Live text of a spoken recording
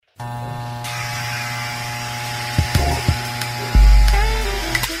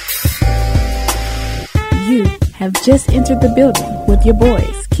have just entered the building with your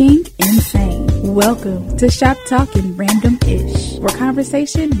boys, King and Sane. Welcome to Shop Talkin' Random-ish, where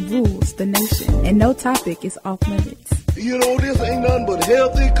conversation rules the nation and no topic is off limits. You know, this ain't nothing but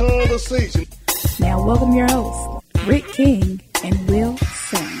healthy conversation. Now welcome your hosts, Rick King and Will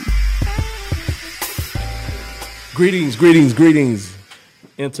Sane. Greetings,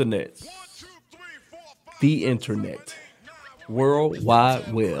 Internet. The Internet. World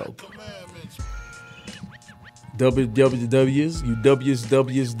Wide Web. WWWs, you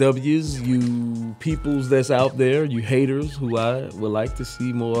WWWs, you peoples that's out there, you haters who I would like to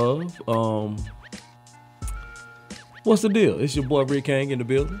see more of. What's the deal? It's your boy Rick King in the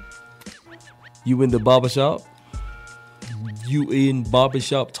building. You in the barbershop. You in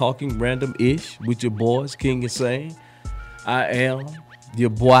barbershop talking random-ish with your boys, King and Sane. I am your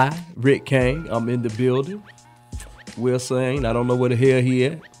boy, Rick King. I'm in the building. Will Sane, I don't know where the hell he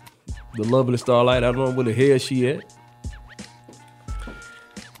at. The lovely Starlight, I don't know where the hell she at.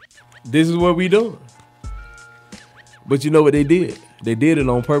 This is what we doing. But you know what they did? They did it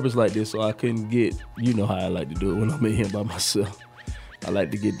on purpose like this so I couldn't get, you know how I like to do it when I'm in here by myself. I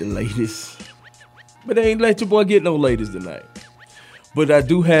like to get the latest. But they ain't let your boy get no latest tonight. But I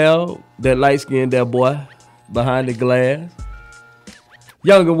do have that light-skinned, that boy behind the glass.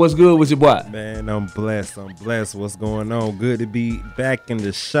 Younger, what's good with your boy? Man, I'm blessed. What's going on? Good to be back in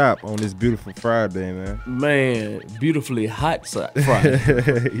the shop on this beautiful Friday, man. Man, beautifully hot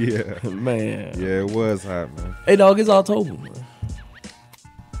Friday. Yeah. Man. Yeah, it was hot, man. Hey, dog, it's October, man.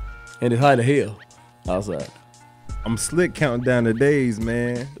 And it's hot as hell outside. I'm slick counting down the days,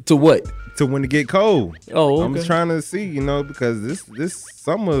 man. To what? To when it get cold. Oh, okay. I'm trying to see, because this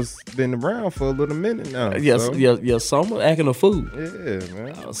summer's been around for a little minute now. Yes, so. yeah, summer acting a fool. Yeah,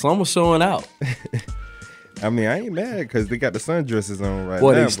 man. Summer showing out. I mean, I ain't mad because they got the sundresses on right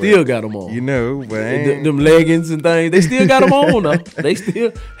Boy, now. they still got them on. But them leggings and things, they still got them on, though. They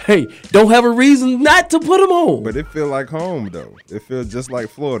still, don't have a reason not to put them on. But it feel like home, though. It feel just like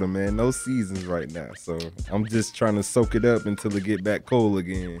Florida, man. No seasons right now. So I'm just trying to soak it up until it get back cold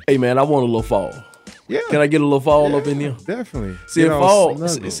again. Hey, man, I want a little fall. Yeah. Can I get a little fall up in here? Definitely. See,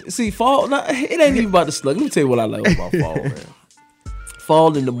 fall, nah, it ain't even about the slug. Let me tell you what I like about fall, man.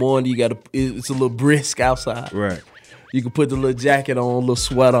 Fall in the morning, it's a little brisk outside. Right. You can put the little jacket on, a little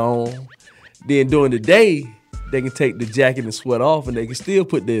sweater on. Then during the day, they can take the jacket and sweat off, and they can still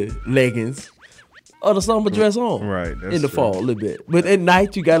put the leggings or the summer dress on. Right. In the fall a little bit. But at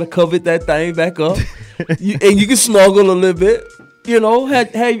night, you got to cover that thing back up. And you can snuggle a little bit.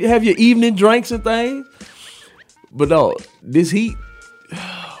 Have your evening drinks and things. But no, this heat.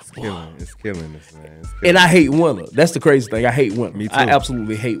 It's killing us, man. And I hate winter. That's the crazy thing. I hate winter. Me too. I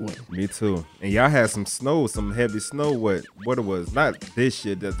absolutely hate winter. Me too. And y'all had some snow, some heavy snow. What it was? Not this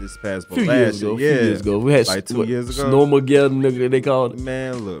year, that this past, but last year. A few years ago. We had like 2 years ago. Snowmageddon, nigga, they called it.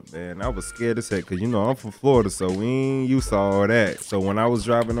 Man, look, man, I was scared as heck because I'm from Florida, so we ain't used to all that. So when I was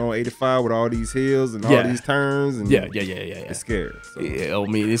driving on 85 with all these hills and all these turns, and it's scary. So. Yeah, I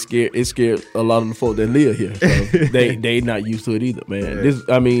mean, it scared a lot of the folk that live here. So they not used to it either, man.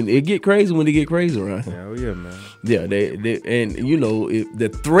 Yeah. It get crazy when it get crazy around here. Oh yeah, man. Yeah, they and the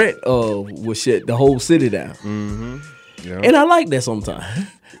threat of will shut the whole city down. Mm-hmm. Yep. And I like that sometimes.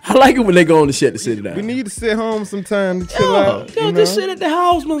 I like it when they go on to shut the city down. We need to sit home sometime to chill out. Just sit at the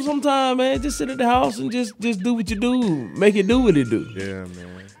house, man. Sometime, man. Just sit at the house and just do what you do. Make it do what it do. Yeah,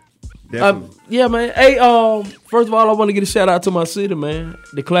 man. Definitely. Yeah, man. Hey, first of all, I want to get a shout out to my city, man.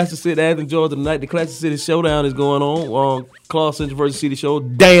 The Classic City, Athens, Georgia tonight. The Classic City Showdown is going on. Clark Central versus City Show.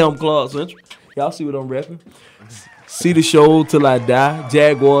 Damn Clark Central. Y'all see what I'm repping? City Show till I die.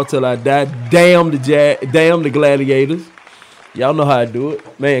 Jaguar till I die. Damn the Gladiators. Y'all know how I do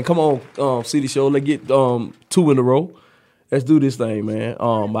it. Man, come on, City Show. Let's get 2 in a row. Let's do this thing, man.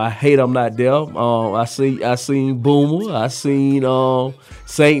 I hate I'm not there. I seen Boomer. I seen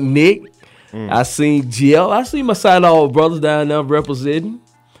Saint Nick. I seen Jill. I seen my Sidall brothers down there representing.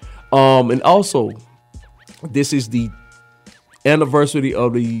 And also, this is the anniversary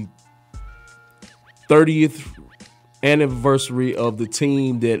of the 30th anniversary of the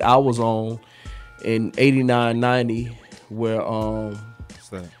team that I was on in 89-90, where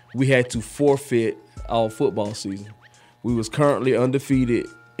we had to forfeit our football season. We was currently undefeated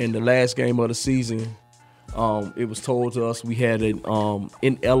in the last game of the season. It was told to us we had an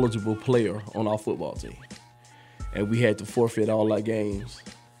ineligible player on our football team, and we had to forfeit all our games.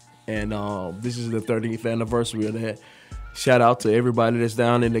 And this is the 30th anniversary of that. Shout out to everybody that's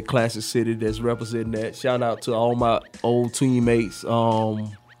down in the Classic City that's representing that. Shout out to all my old teammates.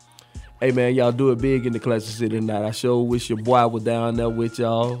 Hey, man, y'all do it big in the Classic City tonight. I sure wish your boy was down there with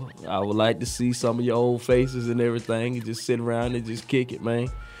y'all. I would like to see some of your old faces and everything and just sit around and just kick it, man.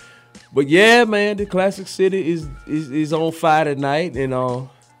 But, yeah, man, the Classic City is on fire tonight. And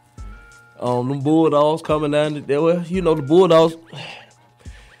them Bulldogs coming down there. Well, you know, the Bulldogs.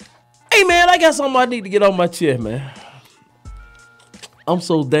 Hey, man, I got something I need to get on my chest, man. I'm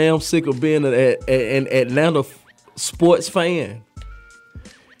so damn sick of being an Atlanta sports fan.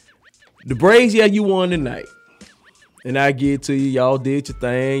 The Braves, yeah, you won tonight. And I give it to you. Y'all did your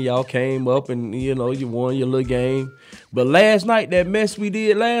thing. Y'all came up and, you know, you won your little game. But last night, that mess we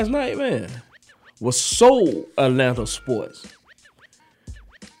did last night, man, was so Atlanta sports.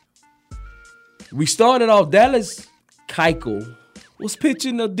 We started off, Dallas Keuchel was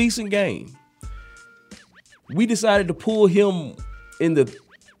pitching a decent game. We decided to pull him in the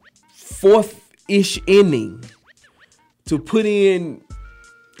fourth-ish inning to put in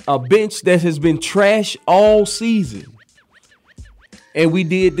a bench that has been trash all season. And we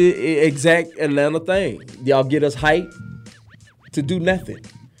did the exact Atlanta thing. Y'all get us hyped to do nothing.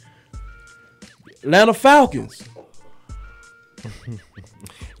 Atlanta Falcons.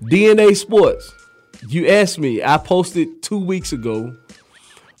 DNA Sports. You asked me. I posted 2 weeks ago.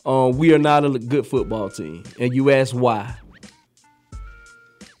 We are not a good football team. And you asked why.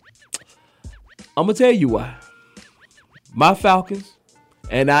 I'm going to tell you why. My Falcons,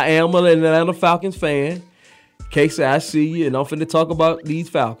 and I am an Atlanta Falcons fan. Casey, I see you, and I'm finna talk about these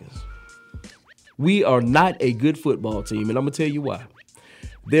Falcons. We are not a good football team, and I'm going to tell you why.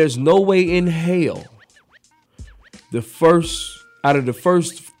 There's no way in hell out of the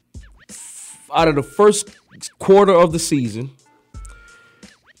first quarter of the season,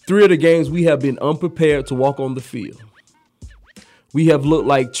 3 of the games we have been unprepared to walk on the field. We have looked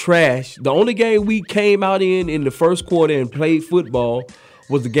like trash. The only game we came out in the first quarter and played football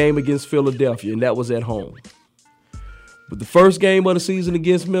was the game against Philadelphia, and that was at home. But the first game of the season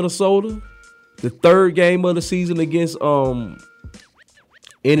against Minnesota, the third game of the season against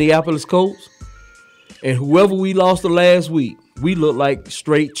Indianapolis Colts, and whoever we lost the last week, we looked like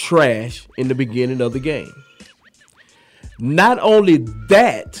straight trash in the beginning of the game. Not only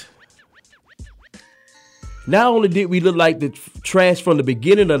did we look like the trash from the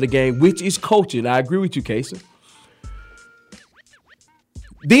beginning of the game, which is coaching. I agree with you, Casey.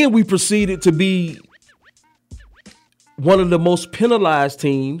 Then we proceeded to be one of the most penalized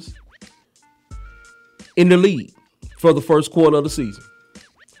teams in the league for the first quarter of the season.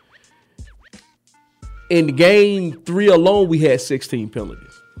 In game 3 alone, we had 16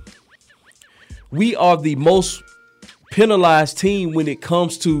 penalties. We are the most penalized team when it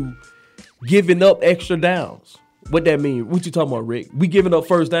comes to giving up extra downs. What that mean? What you talking about, Rick? We giving up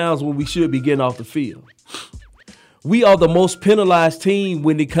first downs when we should be getting off the field. We are the most penalized team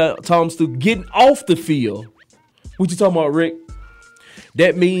when it comes to getting off the field. What you talking about, Rick?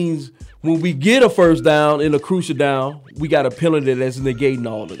 That means when we get a first down in a crucial down, we got a penalty that's negating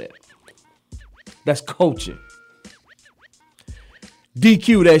all of that. That's coaching.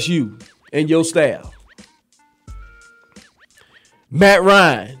 DQ, that's you and your staff. Matt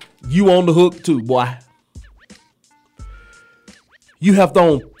Ryan, you on the hook too, boy. You have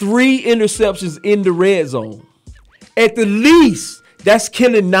thrown 3 interceptions in the red zone. At the least, that's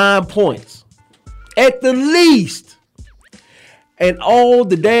killing 9 points. At the least. And all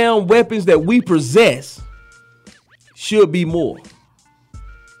the damn weapons that we possess should be more.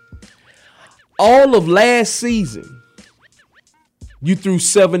 All of last season, you threw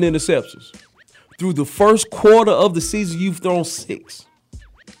 7 interceptions. Through the first quarter of the season, you've thrown 6.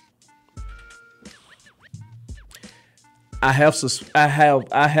 I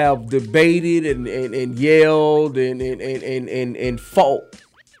have debated and yelled and fought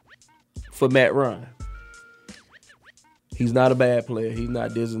for Matt Ryan. He's not a bad player. He's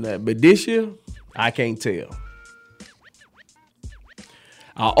not this and that. But this year, I can't tell.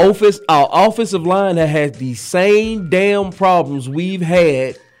 Our offensive line has had the same damn problems we've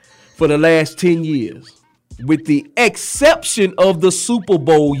had for the last 10 years, with the exception of the Super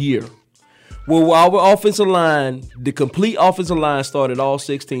Bowl year, where our offensive line, the complete offensive line, started all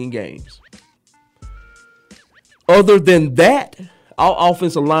 16 games. Other than that, our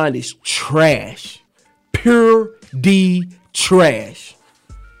offensive line is trash. Pure D trash.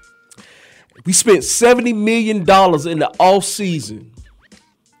 We spent $70 million in the offseason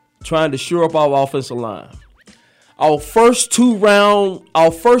trying to shore up our offensive line. Our first two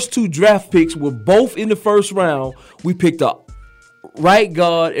draft picks were both in the first round. We picked a right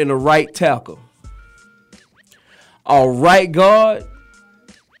guard and a right tackle. Our right guard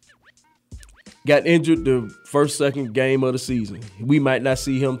got injured the second game of the season. We might not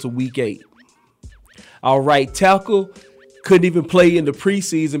see him till week 8. Our right tackle couldn't even play in the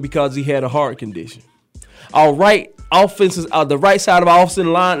preseason because he had a heart condition. Our right offenses, the right side of our offensive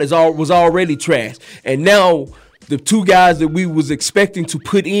line was already trash, and now the 2 guys that we was expecting to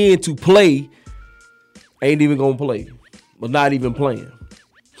put in to play ain't even gonna play, or not even playing.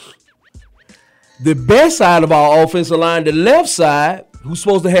 The best side of our offensive line, the left side, who's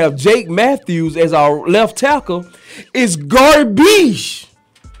supposed to have Jake Matthews as our left tackle, is garbage.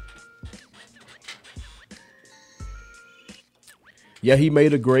 Yeah, he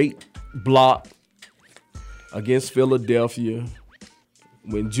made a great block against Philadelphia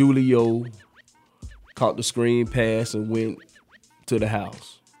when Julio caught the screen pass and went to the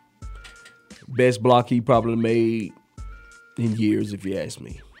house. Best block he probably made in years, if you ask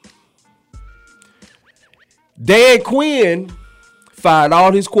me. Dan Quinn fired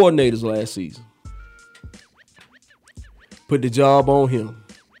all his coordinators last season. Put the job on him.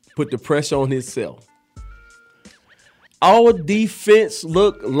 Put the pressure on himself. Our defense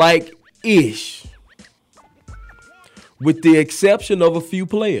looked like ish, with the exception of a few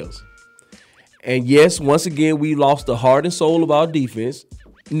players. And yes, once again, we lost the heart and soul of our defense,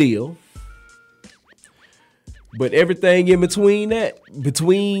 Neil. But everything in between that,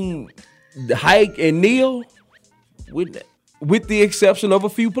 between the Hike and Neil, with the exception of a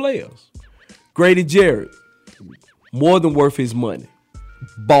few players. Grady Jarrett, more than worth his money.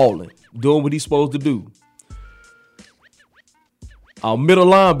 Balling, doing what he's supposed to do. Our middle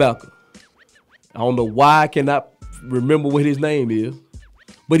linebacker, I don't know why I cannot remember what his name is,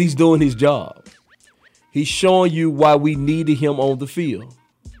 but he's doing his job. He's showing you why we needed him on the field.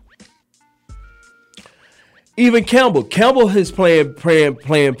 Even Campbell is playing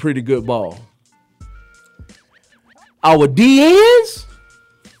pretty good ball. Our DNs,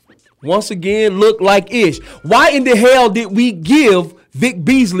 once again, look like ish. Why in the hell did we give Vic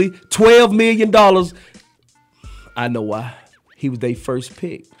Beasley $12 million? I know why. He was their first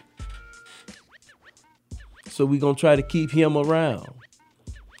pick. So we're going to try to keep him around.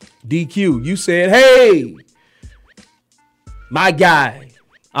 DQ, you said, hey, my guy,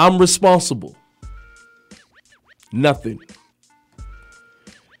 I'm responsible. Nothing.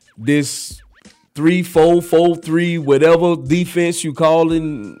 This 3-4-4-3, whatever defense you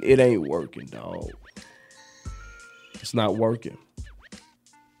calling, it ain't working, dog. It's not working.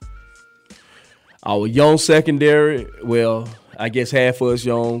 Our young secondary, well, I guess half of us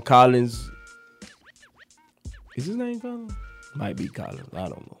young. Collins, is his name Collins? Might be Collins. I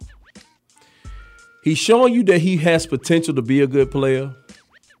don't know. He's showing you that he has potential to be a good player,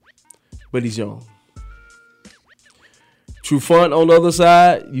 but he's young. Trufant on the other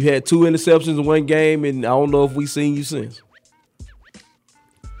side, you had 2 interceptions in one game, and I don't know if we've seen you since.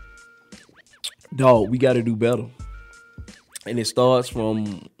 Dog, we got to do better. And it starts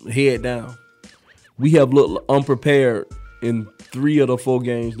from head down. We have looked unprepared in 3 of the 4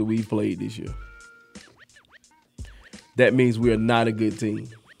 games that we've played this year. That means we are not a good team.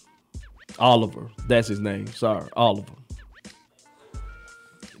 Oliver, that's his name. Sorry, Oliver.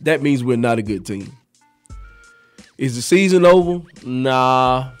 That means we're not a good team. Is the season over?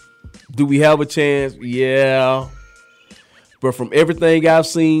 Nah. Do we have a chance? Yeah. But from everything I've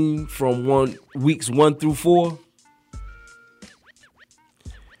seen from weeks 1 through 4,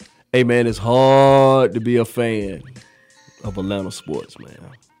 hey man, it's hard to be a fan of Atlanta sports, man.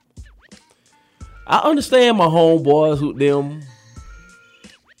 I understand my homeboys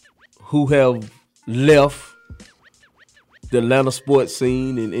who have left the Atlanta sports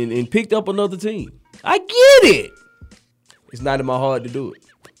scene and picked up another team. I get it. It's not in my heart to do it.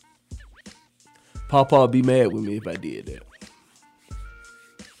 Papa would be mad with me if I did that.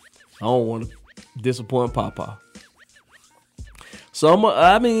 I don't want to disappoint Papa. So I'm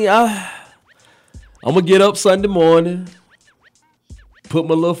gonna get up Sunday morning, put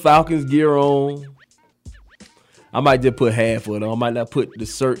my little Falcons gear on. I might just put half of it on. I might not put the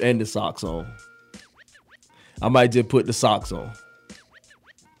shirt and the socks on. I might just put the socks on.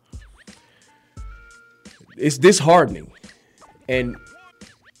 It's disheartening. And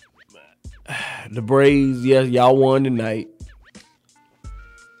the Braves, yes, y'all won tonight.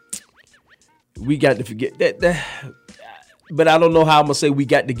 We got to forget that. But I don't know how I'm gonna say we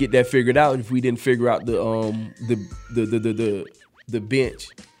got to get that figured out if we didn't figure out the bench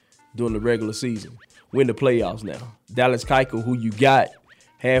during the regular season. We're in the playoffs now. Dallas Keuchel, who you got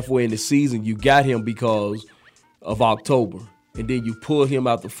halfway in the season, you got him because of October, and then you pull him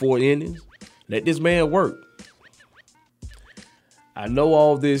out the 4 innings. Let this man work. I know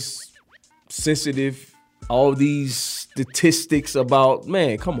all this sensitive, all these statistics about,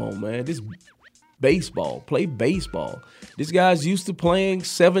 man, come on, man. baseball. Play baseball. This guy's used to playing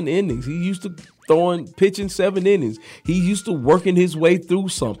 7 innings. He used to pitching 7 innings. He used to working his way through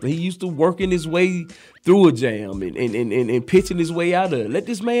something. He used to working his way through a jam and pitching his way out of it. Let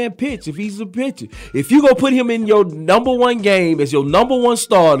this man pitch if he's a pitcher. If you go put him in your number one game as your number one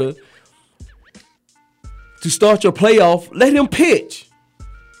starter to start your playoff, let him pitch.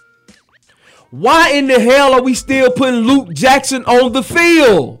 Why in the hell are we still putting Luke Jackson on the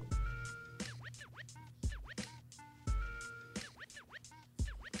field?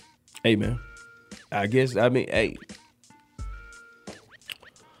 Hey, man. Hey.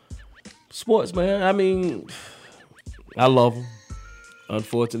 Sports, man. I love them.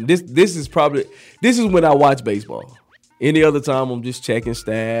 Unfortunately, this is when I watch baseball. Any other time, I'm just checking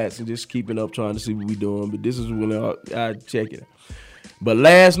stats and just keeping up, trying to see what we're doing. But this is when I check it. But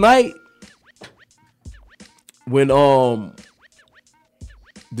last night, when the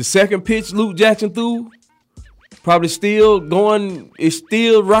second pitch Luke Jackson threw, probably still going, it's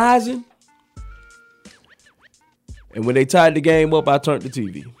still rising. And when they tied the game up, I turned the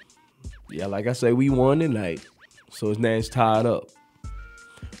TV. Yeah, like I say, we won tonight. So now it's tied up.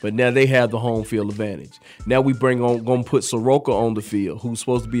 But now they have the home field advantage. Now we gonna put Soroka on the field, who's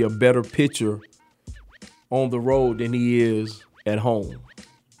supposed to be a better pitcher on the road than he is at home.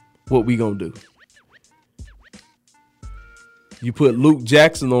 What we gonna do? You put Luke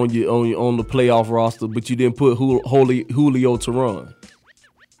Jackson on the playoff roster, but you didn't put Julio Teheran.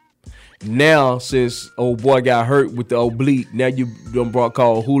 Now, since old boy got hurt with the oblique, now you done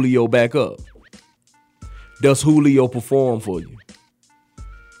call Julio back up. Does Julio perform for you?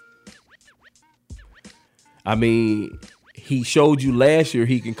 He showed you last year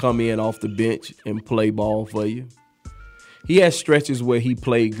he can come in off the bench and play ball for you. He had stretches where he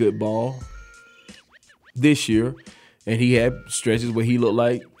played good ball this year, and he had stretches where he looked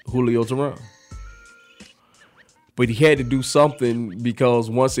like Julio Teheran. But he had to do something because,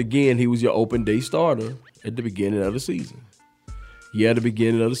 once again, he was your open day starter at the beginning of the season. Yeah, at the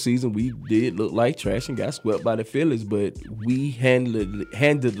beginning of the season, we did look like trash and got swept by the Phillies, but we handedly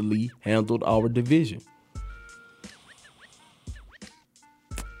handled our division.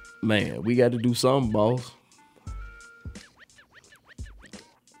 Man, we got to do something, boss.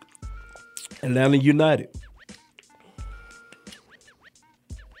 Atlanta United.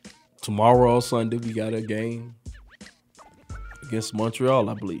 Tomorrow or Sunday, we got a game against Montreal,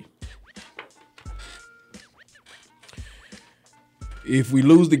 I believe. If we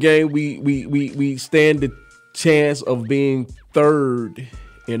lose the game, we stand the chance of being third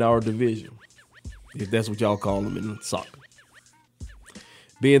in our division, if that's what y'all call them in soccer.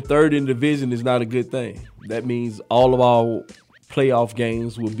 Being third in the division is not a good thing. That means all of our playoff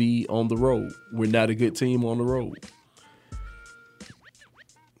games will be on the road. We're not a good team on the road.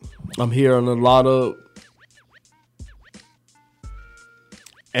 I'm hearing a lot of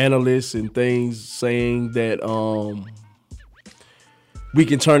analysts and things saying that we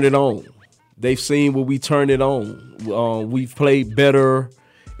can turn it on. They've seen what we turn it on. We've played better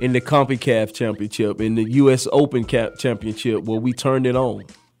in the CONCACAF Championship, in the U.S. Open Championship, where we turned it on.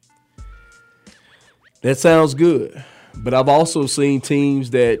 That sounds good. But I've also seen teams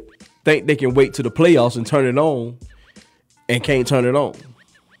that think they can wait to the playoffs and turn it on and can't turn it on.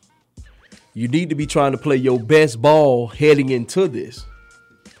 You need to be trying to play your best ball heading into this.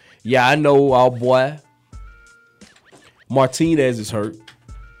 Yeah, I know our boy Martinez is hurt.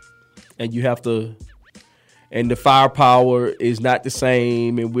 And you have to, and the firepower is not the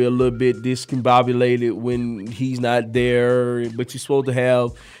same, and we're a little bit discombobulated when he's not there. But you're supposed to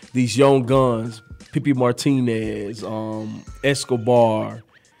have these young guns, Pipi Martinez, Escobar,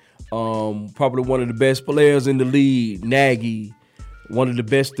 probably one of the best players in the league, Nagy, one of the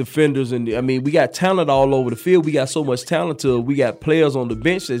best defenders. We got talent all over the field. We got so much talent we got players on the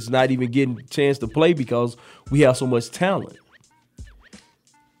bench that's not even getting a chance to play because we have so much talent.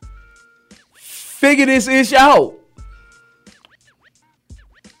 Figure this ish out.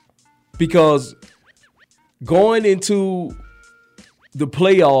 Because going into the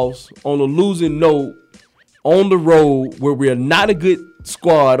playoffs on a losing note on the road where we're not a good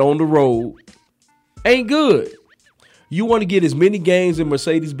squad on the road ain't good. You want to get as many games in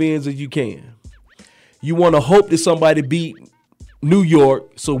Mercedes-Benz as you can. You want to hope that somebody beat New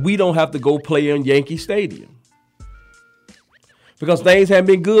York so we don't have to go play in Yankee Stadium. Because things haven't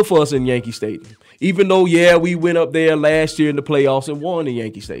been good for us in Yankee Stadium. Even though, we went up there last year in the playoffs and won in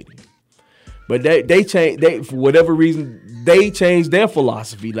Yankee Stadium. But they changed, for whatever reason, they changed their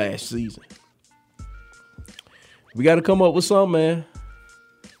philosophy last season. We got to come up with something, man.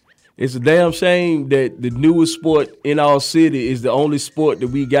 It's a damn shame that the newest sport in our city is the only sport that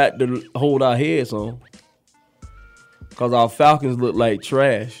we got to hold our heads on. Because our Falcons look like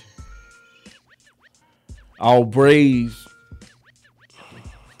trash. Our Braves,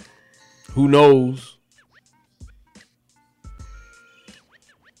 who knows?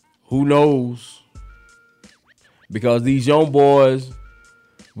 Who knows? Because these young boys,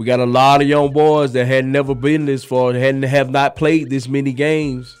 we got a lot of young boys that had never been this far, have not played this many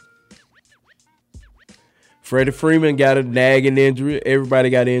games. Freddie Freeman got a nagging injury. Everybody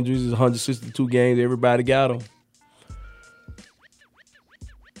got injuries. It's 162 games. Everybody got them.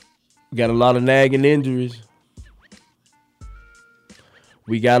 We got a lot of nagging injuries.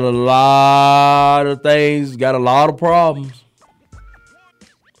 We got a lot of things, got a lot of problems.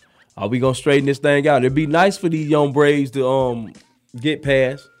 Are we going to straighten this thing out? It'd be nice for these young Braves to get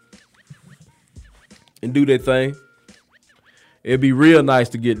past and do their thing. It'd be real nice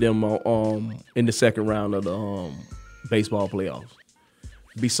to get them in the second round of the baseball playoffs.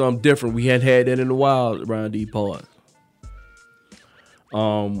 It'd be something different. We hadn't had that in a while around these parts.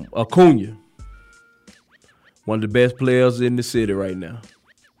 Acuna, one of the best players in the city right now.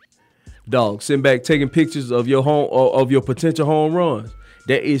 Dog, sitting back taking pictures of your of your potential home runs.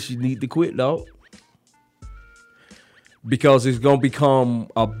 That issue need to quit, dog. Because it's gonna become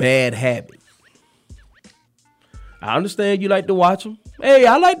a bad habit. I understand you like to watch them.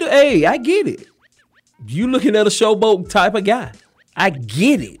 I get it. You looking at a showboat type of guy. I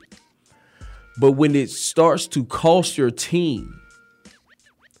get it. But when it starts to cost your team,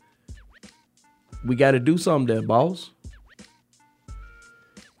 we got to do something there, boss.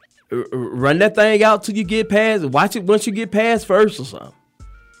 Run that thing out till you get past. Watch it once you get past first or something.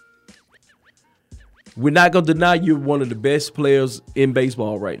 We're not going to deny you're one of the best players in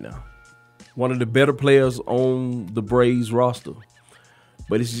baseball right now. One of the better players on the Braves roster.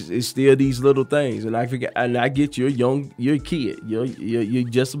 But it's still these little things. And I get you're a kid. You're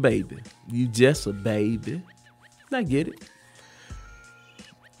just a baby. You just a baby. I get it.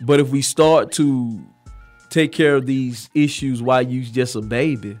 But if we start to take care of these issues while you just a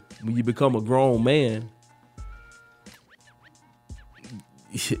baby, when you become a grown man,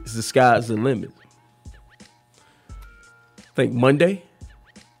 the sky's the limit. I think Monday,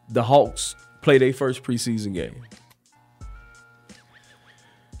 the Hawks play their first preseason game.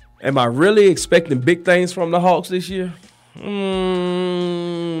 Am I really expecting big things from the Hawks this year?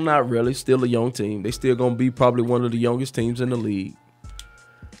 Not really. Still a young team. They still going to be probably one of the youngest teams in the league.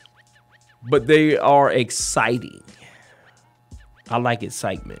 But they are exciting. I like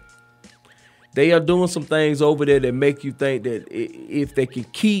excitement. They are doing some things over there that make you think that if they can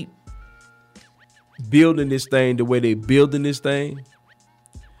keep building this thing the way they're building this thing,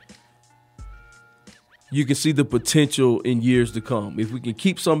 you can see the potential in years to come. If we can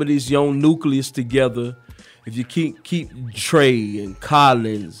keep some of this young nucleus together, if you keep Trey and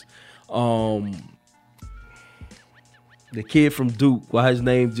Collins, the kid from Duke, why his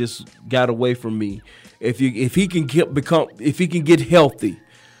name just got away from me. If he can get healthy,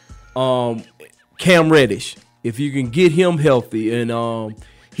 Cam Reddish, if you can get him healthy and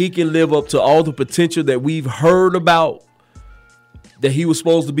he can live up to all the potential that we've heard about that he was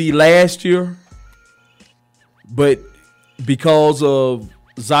supposed to be last year, but because of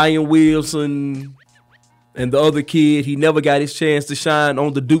Zion Wilson and the other kid, he never got his chance to shine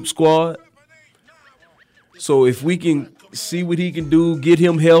on the Duke squad. So if we can see what he can do, get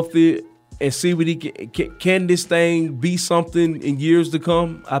him healthy, and see what he can this thing be something in years to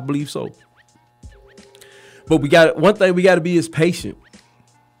come? I believe so. But one thing we got to be is patient.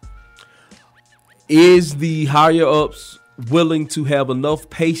 Is the higher ups willing to have enough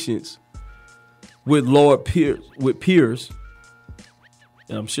patience with Lord Pierce?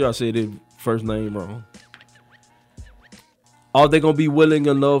 And I'm sure I said his first name wrong. Are they gonna be willing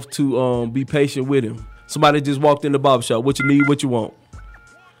enough to be patient with him? Somebody just walked in the barbershop. What you need, what you want.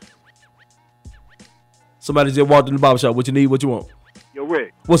 Somebody just walked in the barbershop. What you need, what you want. Yo,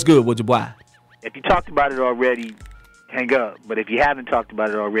 Rick. What's good, what you boy? If you talked about it already, hang up. But if you haven't talked about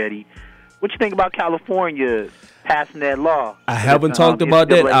it already, what you think about California passing that law? I haven't talked about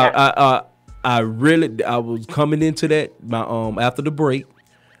that. I was coming into that after the break.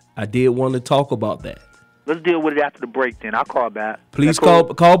 I did want to talk about that. Let's deal with it after the break then. I'll call back. Please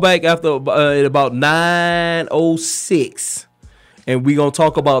call back after at about 9:06. And we're going to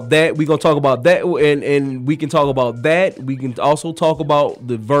talk about that. We're going to talk about that, and we can talk about that. We can also talk about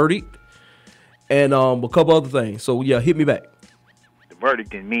the verdict and a couple other things. So, yeah, hit me back. The verdict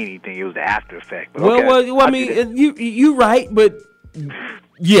didn't mean anything. It was the after effect. But well, I mean, you right, but,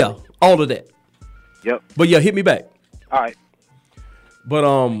 yeah, all of that. Yep. But, yeah, hit me back. All right. But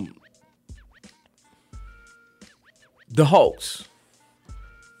The Hawks.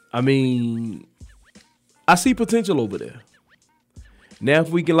 I mean, I see potential over there. Now, if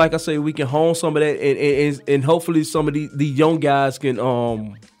we can, like I say, we can hone some of that, and hopefully some of the young guys can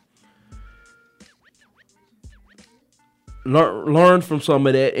learn from some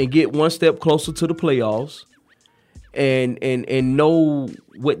of that and get one step closer to the playoffs, and know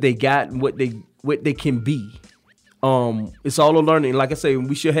what they got and what they can be. It's all a learning. Like I say,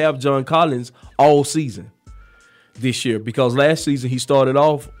 we should have John Collins all season this year, because last season he started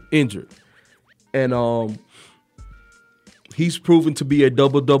off injured, and he's proven to be a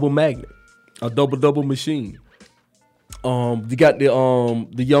double magnet, a double machine. You got the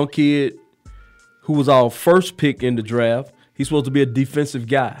young kid who was our first pick in the draft. He's supposed to be a defensive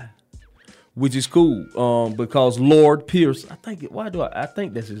guy, which is cool. Because Lord Pierce, I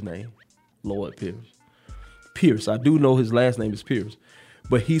think that's his name, Lord Pierce. I do know his last name is Pierce,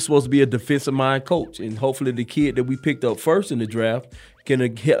 but he's supposed to be a defensive mind coach, and hopefully the kid that we picked up first in the draft can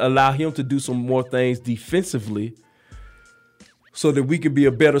allow him to do some more things defensively, so that we can be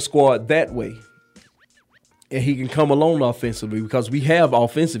a better squad that way. And he can come along offensively, because we have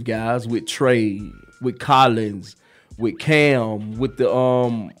offensive guys with Trey, with Collins, with Cam, with the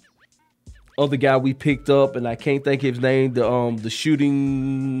other guy we picked up, and I can't think of his name, the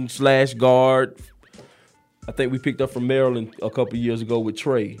shooting / guard. I think we picked up from Maryland a couple years ago with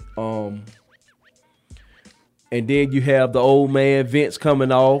Trey. And then you have the old man Vince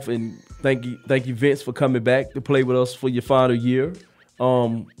coming off, and thank you Vince for coming back to play with us for your final year.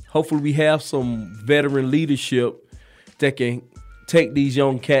 Hopefully we have some veteran leadership that can take these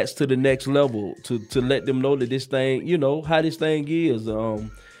young cats to the next level, to let them know that this thing, how this thing is,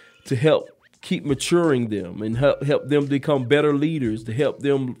 to help keep maturing them and help them become better leaders, to help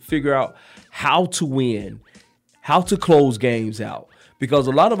them figure out how to win, how to close games out. Because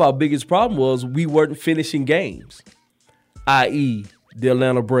a lot of our biggest problem was we weren't finishing games, i.e. the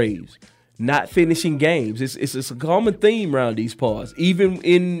Atlanta Braves. Not finishing games. It's a common theme around these parts.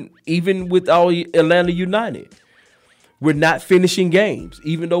 Even with our Atlanta United, we're not finishing games.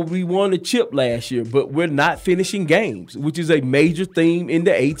 Even though we won a chip last year, but we're not finishing games, which is a major theme in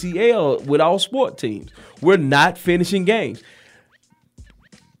the ATL with our sport teams. We're not finishing games.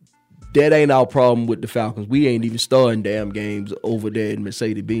 That ain't our problem with the Falcons. We ain't even starting damn games over there in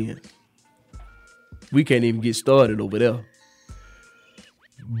Mercedes-Benz. We can't even get started over there.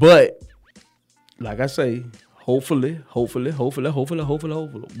 But like I say, hopefully, we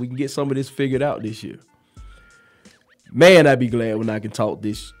can get some of this figured out this year. Man, I'd be glad when I can talk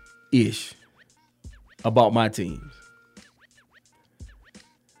this ish about my teams.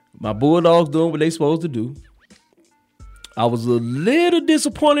 My Bulldogs doing what they supposed to do. I was a little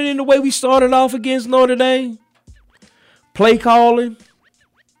disappointed in the way we started off against Notre Dame. Play calling.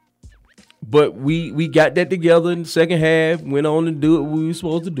 But we got that together in the second half, went on to do what we were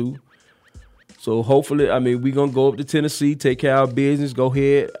supposed to do. So hopefully, we're going to go up to Tennessee, take care of our business, go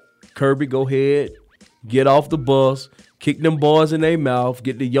ahead. Kirby, go ahead. Get off the bus, kick them boys in their mouth,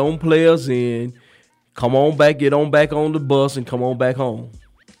 get the young players in, come on back, get on back on the bus, and come on back home.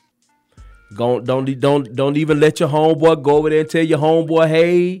 Don't even let your homeboy go over there and tell your homeboy,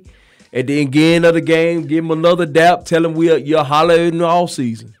 hey, at the end of the game, give him another dap, tell him you're hollering all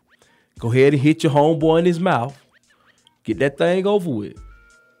season. Go ahead and hit your homeboy in his mouth. Get that thing over with.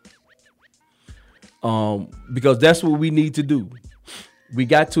 Because that's what we need to do. We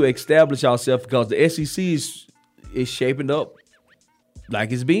got to establish ourselves, because the SEC is shaping up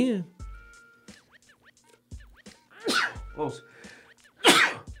like it's been.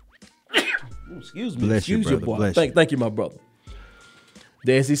 Excuse me. Bless Excuse you, your brother. boy. Thank you, my brother.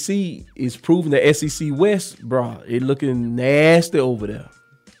 The SEC is proving the SEC West, bro. It looking nasty over there.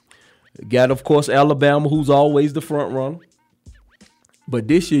 Got, of course, Alabama, who's always the front runner. But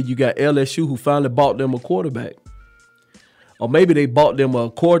this year, you got LSU, who finally bought them a quarterback. Or maybe they bought them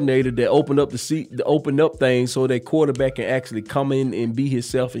a coordinator that opened up things so that quarterback can actually come in and be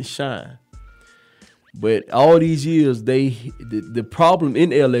himself and shine. But all these years, the problem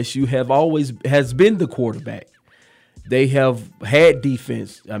in LSU has been the quarterback. They have had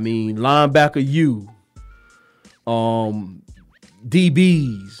defense. Linebacker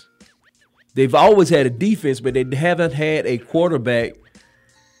DBs. They've always had a defense, but they haven't had a quarterback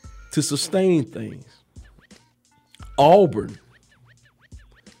to sustain things. Auburn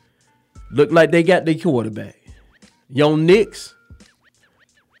look like they got their quarterback. Young Knicks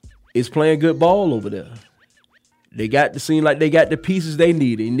is playing good ball over there. They got to seem like they got the pieces they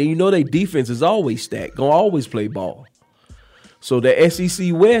needed. And their defense is always stacked, gonna always play ball. So the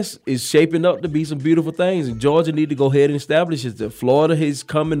SEC West is shaping up to be some beautiful things. And Georgia need to go ahead and establish it. Florida is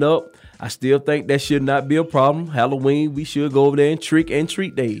coming up. I still think that should not be a problem. Halloween, we should go over there and trick and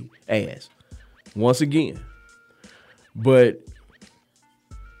treat their ass once again. But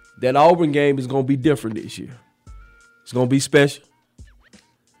that Auburn game is going to be different this year. It's going to be special.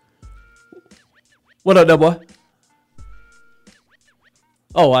 What up, there, boy?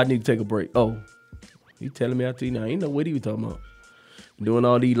 Oh, I need to take a break. Oh, he telling me after now. I ain't know what he was talking about. Doing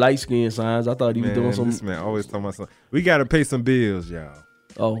all these light skin signs. I thought he was doing something. This man always talking about something. We got to pay some bills, y'all.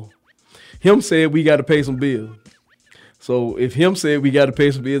 Oh. Him said we got to pay some bills. So if him said we got to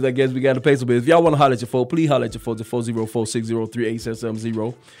pay some bills, I guess we got to pay some bills. If y'all want to holler at your phone, please holler at your phone at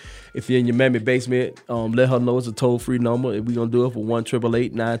 404-603-8770. If you're in your mammy basement, let her know it's a toll-free number. We're going to do it for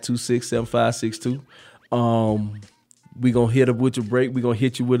 1-888-926-7562. We're going to hit up with your break. We're going to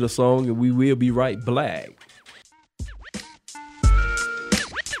hit you with a song, and we will be right back.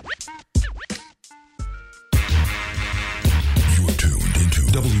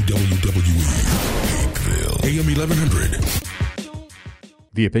 WWE AM 1100.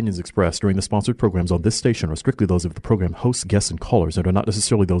 The opinions expressed during the sponsored programs on this station are strictly those of the program hosts, guests, and callers and are not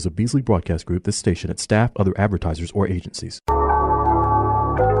necessarily those of Beasley Broadcast Group, this station, its staff, other advertisers, or agencies.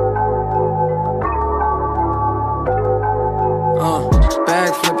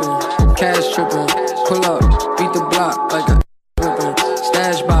 Bag flipping, cash tripping, pull up, beat the block like a whipping.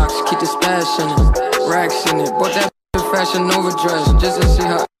 Stash box, keep the stash in it, racks in it. Bought that Fashion Nova dress just to see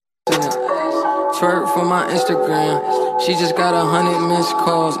her in it. Twerk for my Instagram. She just got 100 missed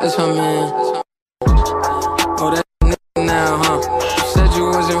calls. It's her man. Oh, that nigga now, huh? You said you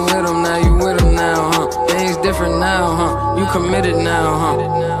wasn't with him, now you with him now, huh? Things different now, huh? You committed now,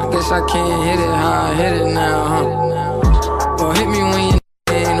 huh? I guess I can't hit it how I hit it now, huh? Well, hit me when you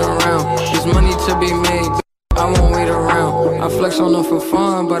ain't around. There's money to be made, I won't wait around. I flex on them for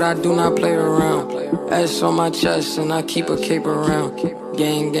fun, but I do not play around. S on my chest and I keep a cape around.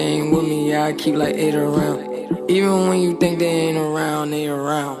 Gang with me, yeah, I keep like 8 around. Even when you think they ain't around, they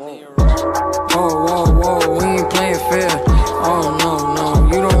around. Whoa, we ain't playing fair. Oh, no,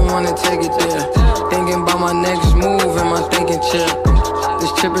 you don't wanna take it there. Thinking about my next move in my thinking chair.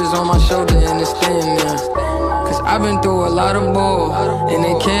 This chip is on my shoulder and it's staying there. Cause I've been through a lot of bull, and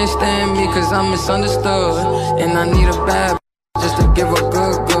they can't stand me cause I'm misunderstood. And I need a bad just to give a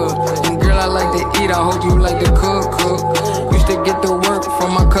good. And girl, I like to eat, I hope you like to cook. Used to get the work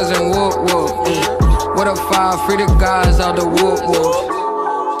from my cousin Whoop. What a 5, free the guys out the Whoop.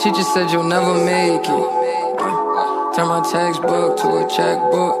 Teacher said you'll never make it. Turn my textbook to a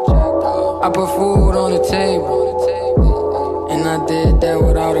checkbook. I put food on the table, and I did that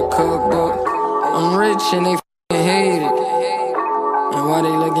without a cookbook. I'm rich and they hate it. And while they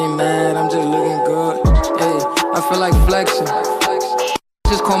looking mad, I'm just looking good. Hey, I feel like flexing.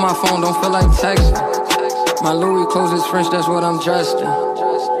 Just call my phone, don't feel like texting. My Louis clothes is French, that's what I'm dressed in.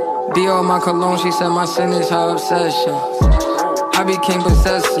 Dior my cologne, she said my sin is her obsession. I became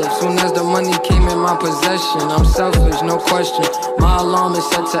possessive, soon as the money came in my possession. I'm selfish, no question. My alarm is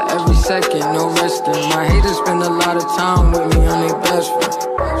set to every second, no resting. My haters spend a lot of time with me, I'm their best friend.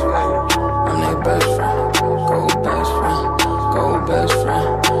 I'm their best friend. Go best friend, go best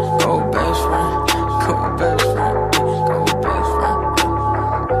friend, go best friend, go best friend, go best friend.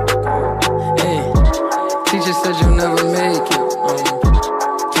 Hey, teacher said you'll never make it.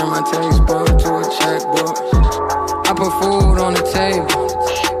 Turn my textbook to a checkbook. I put food on the table,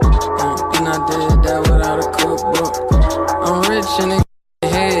 and I did that without a cookbook. I'm rich and they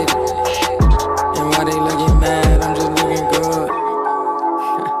hate it, and while they looking mad, I'm just looking good.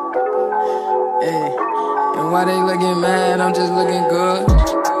 Hey, and while they looking mad, I'm just looking good.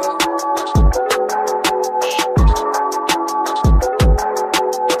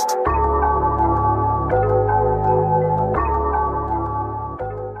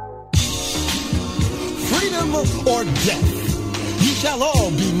 Or death, you shall all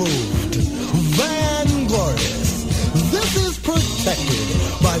be moved. Vanglorious, this is protected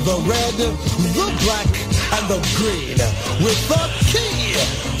by the red, the black, and the green with the key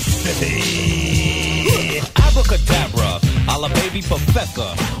city. Abracadabra, a la baby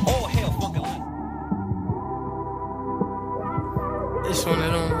professor. All hail fucking life. It's one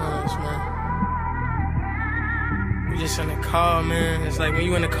of them ones, man. You just in the car, man. It's like when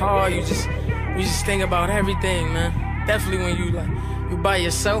you in the car, you just think about everything, man. Definitely when you by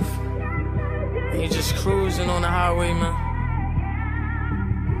yourself and you just cruising on the highway, man.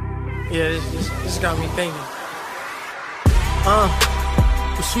 Yeah, this got me thinking. I'm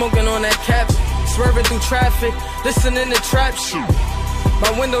smoking on that cap, swerving through traffic, listening to trap shit.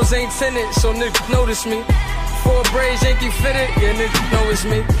 My windows ain't tinted, so niggas notice me. 4 braids, Yankee fitted, yeah, niggas know it's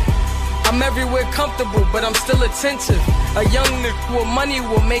me. I I'm everywhere comfortable, but I'm still attentive. A young nigga with money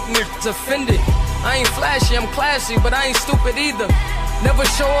will make me offended. I ain't flashy, I'm classy, but I ain't stupid either. Never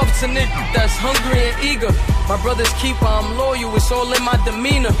show off to niggas that's hungry and eager. My brother's keeper, I'm loyal, it's all in my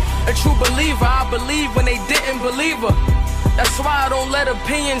demeanor. A true believer, I believe when they didn't believe her. That's why I don't let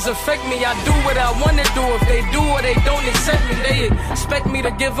opinions affect me. I do what I wanna do. If they do or they don't accept me, they expect me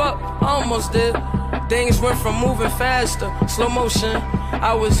to give up. I almost did. Things went from moving faster, slow motion.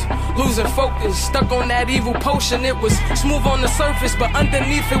 I was losing focus, stuck on that evil potion. It was smooth on the surface, but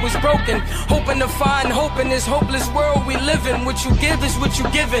underneath it was broken. Hoping to find hope in this hopeless world we live in. What you give is what you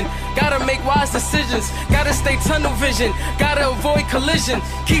given. Gotta make wise decisions, gotta stay tunnel vision, gotta avoid collision.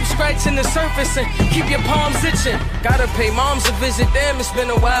 Keep scratching the surface and keep your palms itching. Gotta pay moms a visit, damn it's been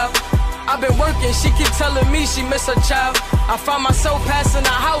a while. I've been working, she keep telling me she miss her child. I find myself passing the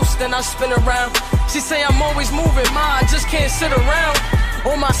house, then I spin around. She say I'm always moving, ma, I just can't sit around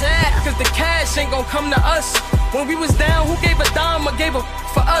on my side, cause the cash ain't gon' come to us. When we was down, who gave a dime or gave a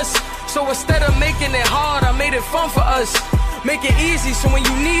for us? So instead of making it hard, I made it fun for us. Make it easy, so when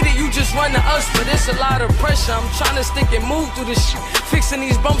you need it, you just run to us. But it's a lot of pressure, I'm trying to stick and move through this shit. Fixing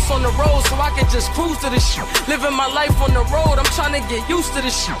these bumps on the road so I can just cruise to this shit. Living my life on the road, I'm trying to get used to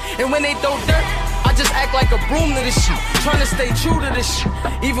this shit. And when they throw dirt, I just act like a broom to this shit. Trying to stay true to this shit,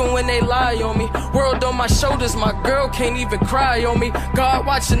 even when they lie on me. World on my shoulders, my girl can't even cry on me. God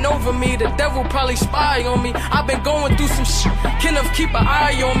watching over me, the devil probably spy on me. I've been going through some shit, Kenneth keep an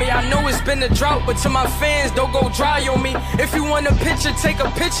eye on me. I know it's been a drought, but to my fans, don't go dry on me. If you want a picture, take a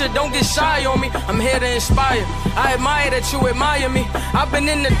picture, don't get shy on me. I'm here to inspire, I admire that you admire me. I've been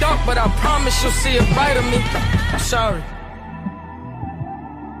in the dark, but I promise you'll see a bright of me. I'm sorry.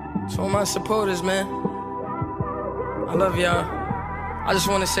 To all my supporters, man, I love y'all. I just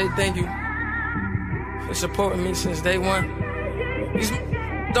want to say thank you for supporting me since day one. These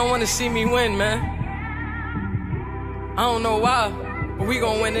don't want to see me win, man. I don't know why, but we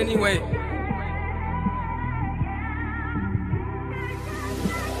gon' win anyway.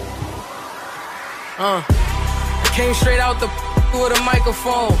 Came straight out the with a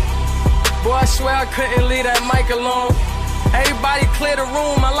microphone. Boy, I swear I couldn't leave that mic alone. Everybody clear the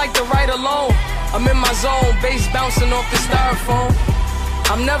room, I like to write alone. I'm in my zone, bass bouncing off the styrofoam.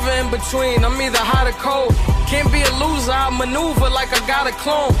 I'm never in between, I'm either hot or cold. Can't be a loser, I maneuver like I got a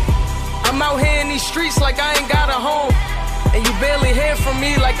clone. I'm out here in these streets like I ain't got a home. And you barely hear from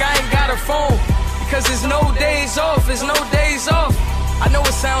me like I ain't got a phone. Because there's no days off, there's no days off. I know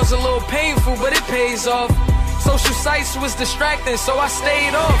it sounds a little painful, but it pays off. Social sites was distracting, so I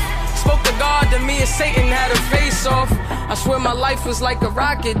stayed off. Spoke to God, then me and Satan had a face off. I swear my life was like a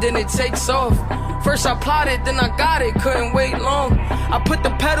rocket, then it takes off. First I plotted, then I got it, couldn't wait long. I put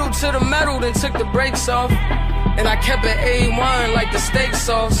the pedal to the metal, then took the brakes off. And I kept it A1 like the steak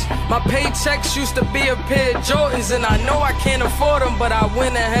sauce. My paychecks used to be a pair of Jordans, and I know I can't afford them, but I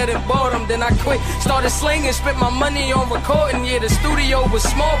went ahead and bought them. Then I quit, started slinging, spent my money on recording. Yeah, the studio was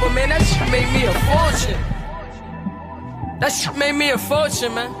small, but man, that shit made me a fortune. That shit made me a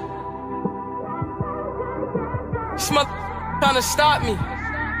fortune, man. This mother trying to stop me.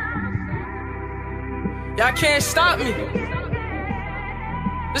 Y'all can't stop me.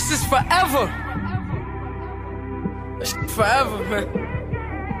 This is forever. This shit forever, man.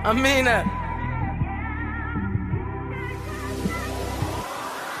 I mean that.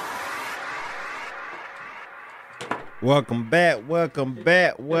 Welcome back.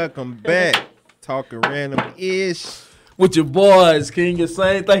 Talking random-ish. With your boys, King and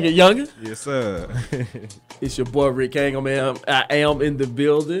Sane. Thank you, Younger. Yes, sir. It's your boy, Rick King. I am in the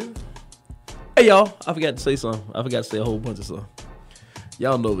building. Hey, y'all. I forgot to say something. I forgot to say a whole bunch of stuff.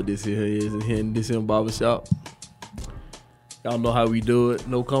 Y'all know what this here is here in this here barbershop. Y'all know how we do it.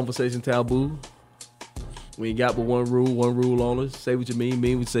 No conversation taboo. We ain't got but one rule on us. Say what you mean what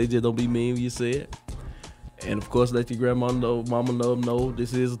you say. Just don't be mean when you say it. And of course, let your grandma know, mama know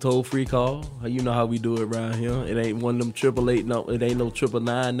this is a toll-free call. You know how we do it around here. It ain't one of them 888 no. It ain't no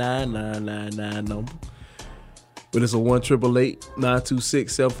 999 number. But it's a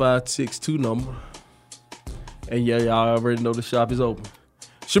 1-888-926-7562 number. And yeah, y'all already know the shop is open.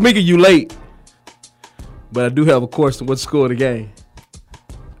 Shamika, you late. But I do have a question. What's the score of the game?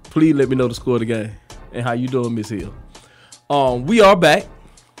 Please let me know the score of the game. And how you doing, Miss Hill? We are back.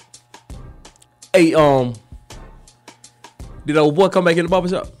 Hey, did old boy come back in the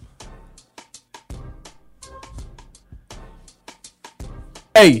barbershop?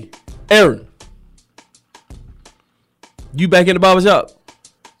 Hey, Aaron. You back in the barbershop?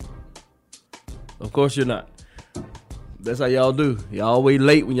 Of course you're not. That's how y'all do. Y'all always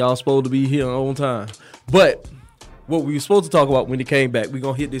late when y'all supposed to be here on time. But what we were supposed to talk about when he came back. We're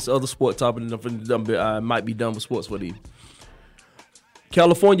going to hit this other sport topic, and I might be done with sports for the evening.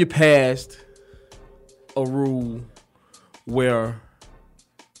 California passed a rule where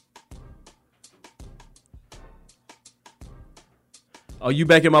are you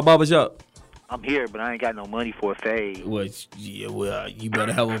back in my barber shop? I'm here, but I ain't got no money for a fade. Well, you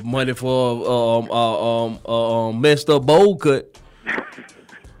better have money for messed up bowl cut.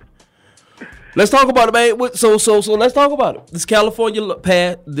 Let's talk about it, man. So let's talk about it.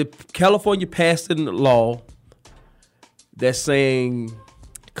 California passed a law that's saying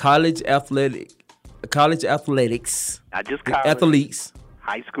college athletics, not just college, athletes,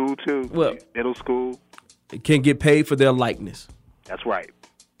 high school too, middle school, can get paid for their likeness. That's right.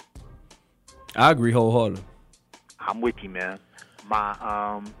 I agree wholeheartedly. I'm with you, man.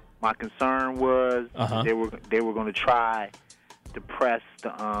 My concern was they were going to try to press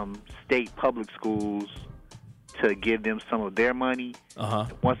the state public schools to give them some of their money.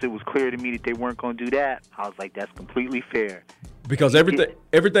 Once it was clear to me that they weren't going to do that, I was like, that's completely fair. Because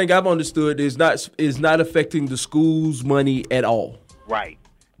everything I've understood is not affecting the school's money at all. Right,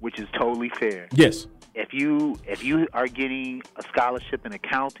 which is totally fair. Yes. If you are getting a scholarship in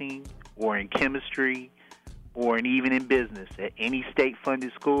accounting or in chemistry or even in business at any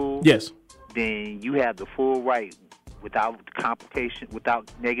state-funded school, yes, then you have the full right, without complication,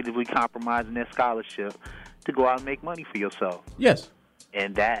 without negatively compromising that scholarship, to go out and make money for yourself. Yes.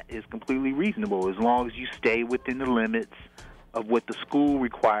 And that is completely reasonable as long as you stay within the limits of what the school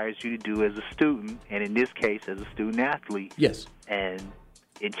requires you to do as a student, and in this case, as a student-athlete. Yes. And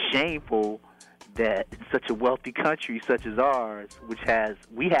it's shameful that in such a wealthy country such as ours, the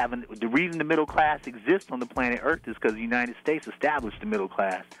reason the middle class exists on the planet Earth is because the United States established the middle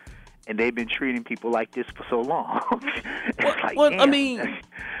class, and they've been treating people like this for so long. I mean,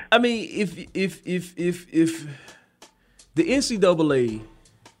 if the NCAA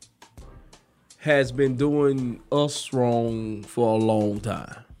has been doing us wrong for a long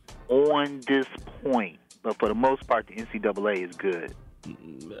time on this point, but for the most part, the NCAA is good.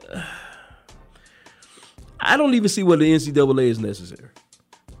 I don't even see where the NCAA is necessary.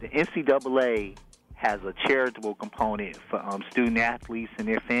 The NCAA has a charitable component for student athletes and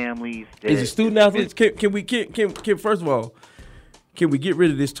their families. Is it student athletes? Can we first of all, can we get rid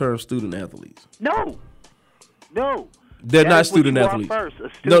of this term student athletes? No. They're not student athletes.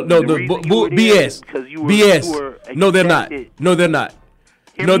 No, BS. BS. No, they're not. No, they're not.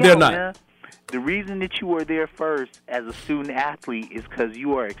 No, they're not. Man. The reason that you are there first as a student athlete is because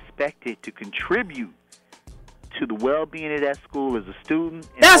you are expected to contribute to the well-being of that school as a student.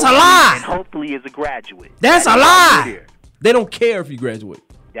 That's a lie. And hopefully as a graduate. That's a lie. They don't care if you graduate.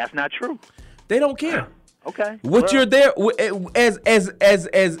 That's not true. They don't care. Okay. You're there as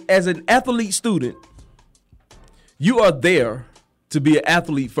an athlete student. You are there to be an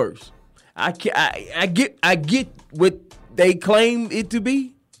athlete first. I get what they claim it to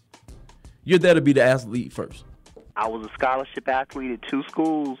be. You're there to be the athlete first. I was a scholarship athlete at two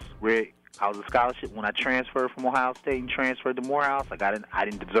schools, Rick. I was a scholarship when I transferred from Ohio State and transferred to Morehouse. I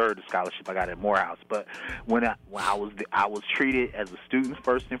didn't deserve the scholarship I got at Morehouse, but when I was treated as a student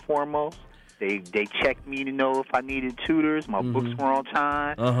first and foremost. They checked me to know if I needed tutors. My books were on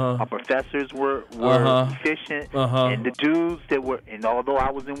time. My professors were efficient. And the dudes that were, and although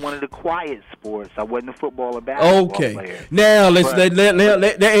I was in one of the quiet sports, I wasn't a football or basketball player. Now let's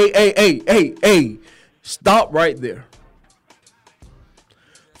hey, stop right there.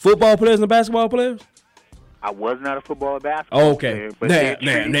 Football players and basketball players? I was not a football or basketball player, but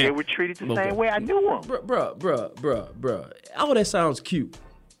they were treated the same way I knew them. Bruh. All that sounds cute.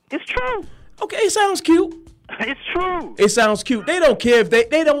 It's true. Okay, it sounds cute. It's true. It sounds cute. They don't care if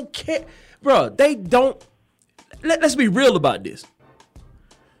they don't care. Bruh, they don't. Let's be real about this.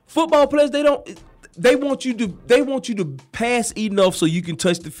 Football players, they want you to pass enough so you can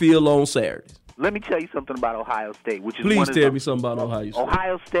touch the field on Saturdays. Let me tell you something about Ohio State, which is Please tell me something about Ohio State.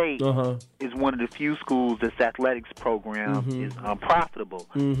 Ohio State is one of the few schools that's athletics program is profitable.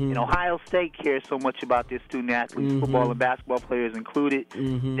 And Ohio State cares so much about their student athletes, football and basketball players included,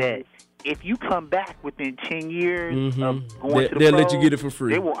 that if you come back within 10 years of going to the they'll let you get it for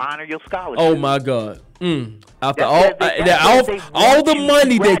free. They will honor your scholarship. Oh my God! After all the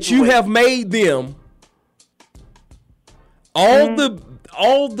money that you have made them, all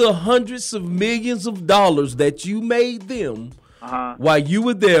the hundreds of millions of dollars that you made them while you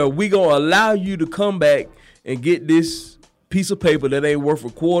were there, we gonna allow you to come back and get this piece of paper that ain't worth a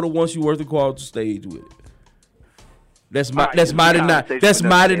quarter once you worth a quarter stage with it. That's mighty nice. That's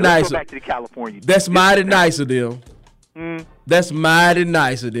mighty nice. Go back to the California. That's mighty nice of them. That's mighty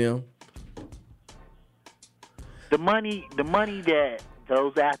nice of them. the money that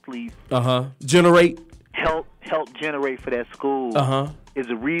those athletes generate help generate for that school is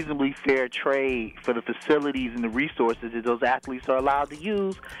a reasonably fair trade for the facilities and the resources that those athletes are allowed to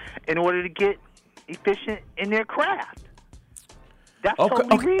use in order to get efficient in their craft. That's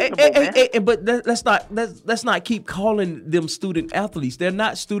totally reasonable, man. But let's not keep calling them student athletes. They're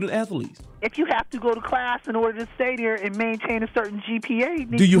not student athletes. If you have to go to class in order to stay there and maintain a certain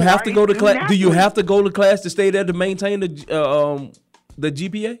GPA, do you have to go to class? Do you have to go to class to stay there to maintain the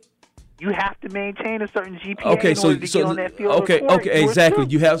GPA? You have to maintain a certain GPA in order to get on that field. Okay, exactly.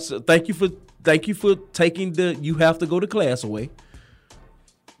 You have. Thank you for taking the. You have to go to class away.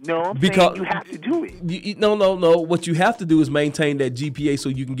 No, I'm saying you have to do it. No. What you have to do is maintain that GPA so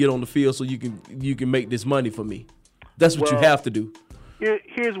you can get on the field, so you can make this money for me. That's what you have to do.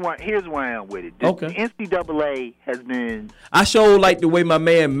 Here's where I am with it. The NCAA has been. I sure like the way my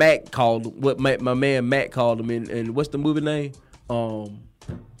man Mac called him. What my man Mac called him, and what's the movie name? My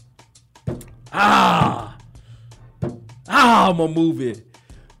movie.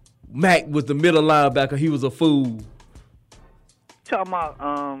 Mac was the middle linebacker. He was a fool. Talking about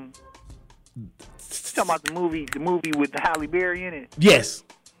the movie with the Halle Berry in it. Yes.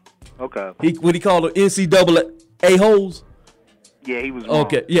 Okay. What he called the NCAA holes. Yeah, he was wrong.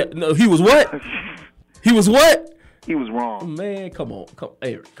 Okay. Yeah. No, he was what? He was what? He was wrong. Man, come on,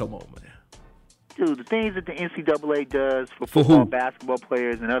 Eric, come on, man. Dude, the things that the NCAA does for football, basketball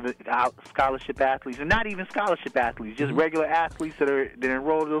players, and other scholarship athletes, and not even scholarship athletes, just regular athletes that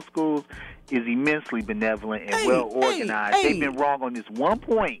enroll in those schools, is immensely benevolent and well organized. They've been wrong on this one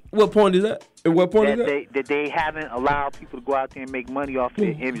point. What point is that? That they haven't allowed people to go out there and make money off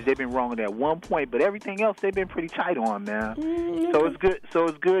their image. They've been wrong on that one point, but everything else they've been pretty tight on, man. So it's good. So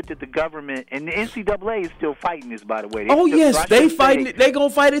it's good that the government and the NCAA is still fighting this. By the way, they fighting it. They gonna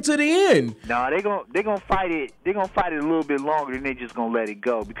fight it to the end. No, they're gonna fight it. They're gonna fight it a little bit longer than they just gonna let it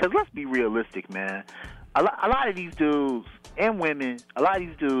go. Because let's be realistic, man. A lot of these dudes and women,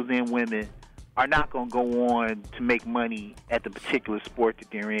 are not going to go on to make money at the particular sport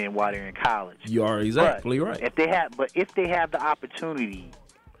that they're in while they're in college. You are exactly right. If they have the opportunity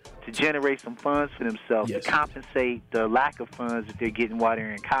to generate some funds for themselves to compensate the lack of funds that they're getting while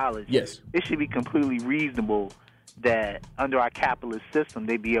they're in college, it should be completely reasonable that under our capitalist system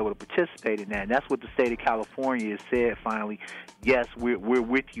they be able to participate in that. And that's what the state of California has said finally. Yes, we're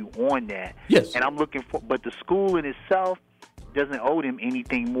with you on that. Yes. And I'm looking for, but the school in itself doesn't owe them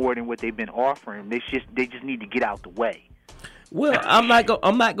anything more than what they've been offering. They just need to get out the way. Well, I'm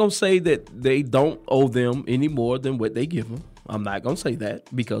not gonna say that they don't owe them any more than what they give them. I'm not gonna say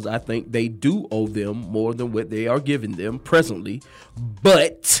that because I think they do owe them more than what they are giving them presently.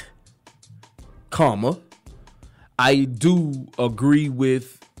 But, I do agree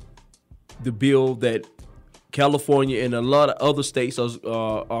with the bill that California and a lot of other states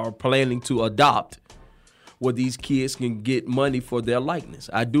are planning to adopt, where these kids can get money for their likeness.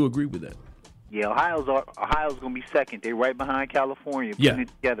 I do agree with that. Yeah, Ohio's going to be second. They're right behind California, putting it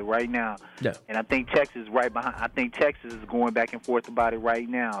together right now. Yeah. And I think Texas is right behind. I think Texas is going back and forth about it right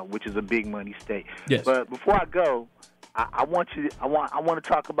now, which is a big money state. Yes. But before I go, I want to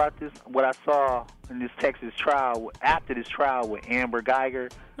talk about this. What I saw in this Texas trial after this trial with Amber Geiger.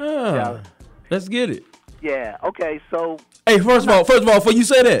 Let's get it. Yeah. Okay. So. Hey, first of all, before you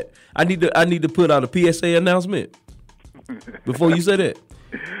say that, I need to put out a PSA announcement. Before you say that.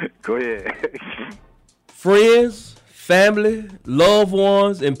 Go ahead. Friends, family, loved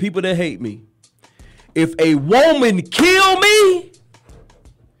ones, and people that hate me. If a woman kill me,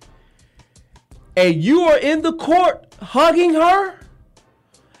 and you are in the court hugging her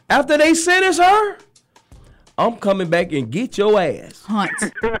after they sentence her, I'm coming back and get your ass. Hunt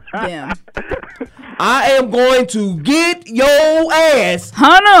them. I am going to get your ass.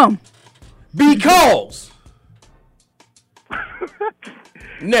 Hunt them. Because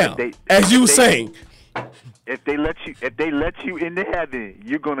now, as you were saying, if they let you into heaven,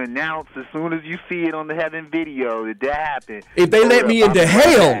 you're gonna announce as soon as you see it on the heaven video that happened. If they let me into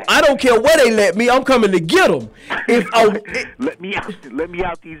hell, I don't care where they let me. I'm coming to get them. Let me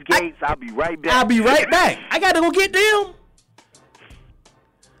out these gates. I'll be right back. I gotta go get them.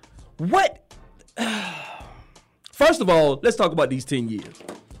 What? First of all, let's talk about these 10 years.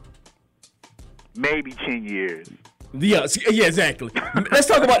 Maybe 10 years. Yeah, exactly. Let's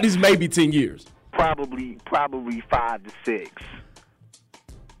talk about these maybe 10 years. Probably 5 to 6.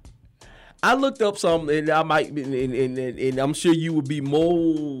 I looked up something, and I might, and I'm sure you would be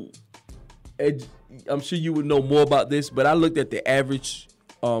more. I'm sure you would know more about this, but I looked at the average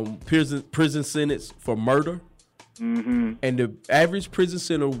prison sentence for murder And the average prison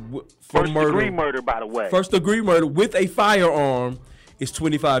sentence for first degree murder, by the way. First degree murder with a firearm is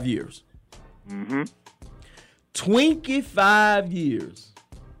 25 years. 25 years.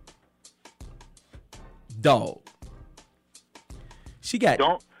 Dog. She got...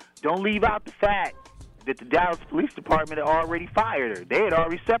 Don't leave out the fact that the Dallas Police Department had already fired her. They had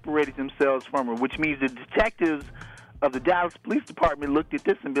already separated themselves from her, which means the detectives of the Dallas Police Department looked at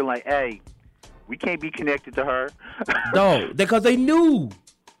this and been like, hey, we can't be connected to her. No, because they knew.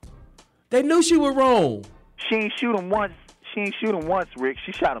 They knew she was wrong. She ain't shoot him once. She ain't shoot him once, Rick.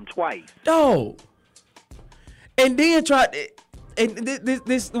 She shot him twice. No. And then tried, and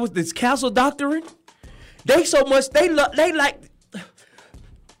this was this council doctrine. They so much, they like,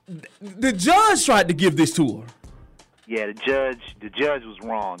 the judge tried to give this to her. Yeah, the judge was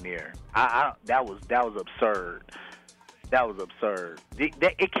wrong there. That was absurd. That was absurd.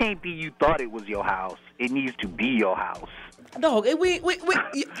 It can't be you thought it was your house. It needs to be your house. Dog,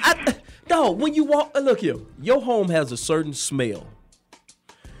 dog, when you walk, look here, your home has a certain smell.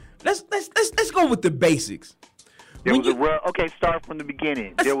 Let's go with the basics. There was a rug. Okay, start from the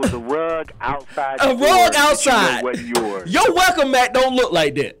beginning. There was a rug outside. A rug outside. That wasn't yours. Your welcome mat don't look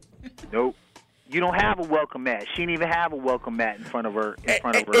like that. Nope. You don't have a welcome mat. She didn't even have a welcome mat in front of her.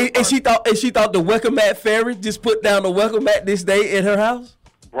 And she thought the welcome mat fairy just put down the welcome mat this day in her house.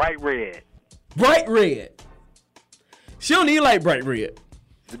 Bright red. Bright red. She don't even like bright red.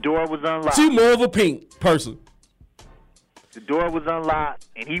 The door was unlocked. She more of a pink person. The door was unlocked,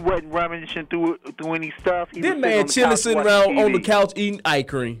 and he wasn't rummaging through any stuff. This man chilling, sitting around on the couch eating ice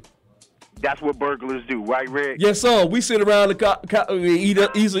cream. That's what burglars do, right, Rick? Yes, sir. We sit around eat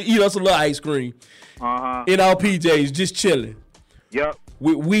us a little ice cream. In our PJs, just chilling. Yep.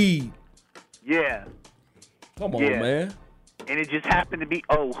 With weed. Yeah. Come on, man. And it just happened to be.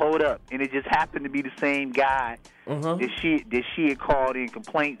 Oh, hold up! And it just happened to be the same guy that she had called in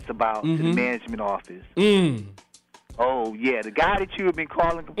complaints about to the management office. Oh, yeah, the guy that you have been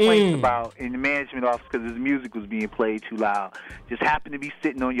calling complaints about in the management office because his music was being played too loud just happened to be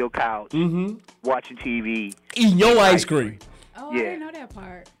sitting on your couch watching TV. Eating your ice cream. Oh, I didn't know that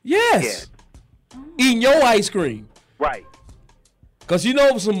part. Yes. Yeah. Eating your ice cream. Right. Because you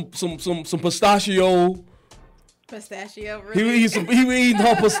know some pistachio. Pistachio, really? He was eating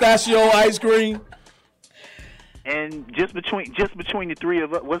her pistachio ice cream. And just between the three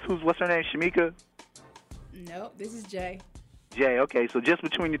of us, what's her name, Shamika? Nope, this is Jay. Jay, okay. So just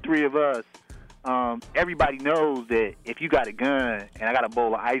between the three of us, everybody knows that if you got a gun and I got a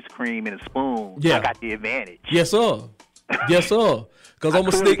bowl of ice cream and a spoon, I got the advantage. Yes, sir. Yes, sir. Because I'm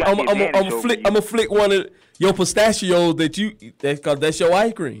gonna flick one of your pistachios because that's your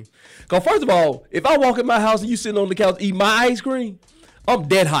ice cream. Because first of all, if I walk in my house and you sitting on the couch eating my ice cream, I'm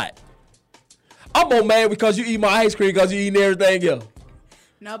dead hot. I'm more mad because you eat my ice cream because you eating everything else.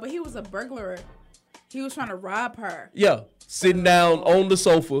 No, but he was a burglar. He was trying to rob her. Yeah, sitting down on the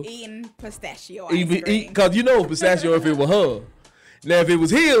sofa. Eating pistachio ice cream. Because you know pistachio if it was her. Now, if it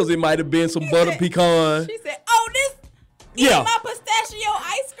was his, it might have been some butter pecan. She said, oh, this eating my pistachio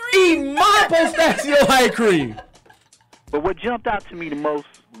ice cream. Eating my pistachio ice cream. But what jumped out to me the most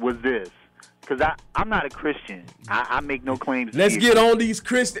was this. Because I'm not a Christian. I make no claims. Let's get on these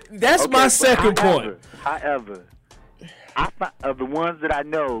Christians. That's my second point. However, of the ones that I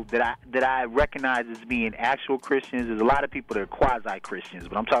know that I recognize as being actual Christians, there's a lot of people that are quasi-Christians,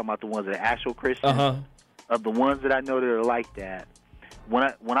 but I'm talking about the ones that are actual Christians. Of the ones that I know that are like that, when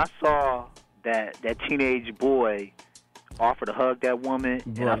I saw that teenage boy offer to hug that woman,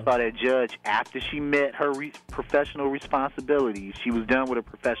 and I saw that judge after she met her professional responsibilities, she was done with her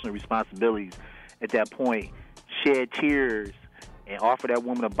professional responsibilities at that point, shed tears and offer that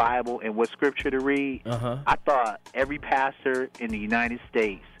woman a Bible and what scripture to read. I thought every pastor in the United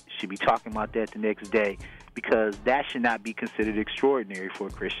States should be talking about that the next day, because that should not be considered extraordinary for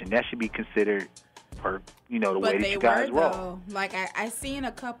a Christian. That should be considered the way that you guys roll. Like I seen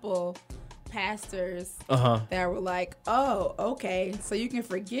a couple pastors that were like, oh, okay, so you can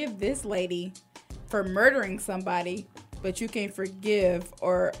forgive this lady for murdering somebody, but you can't forgive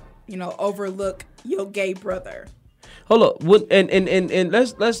or overlook your gay brother. Hold up, and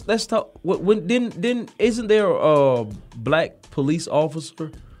let's talk. Isn't there a black police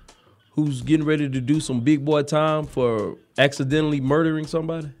officer who's getting ready to do some big boy time for accidentally murdering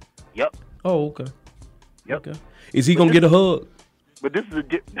somebody? Yep. Oh, okay. Yep. Okay. Is he gonna get a hug? But this is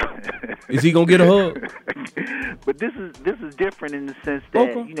Is he gonna get a hug? But this is different in the sense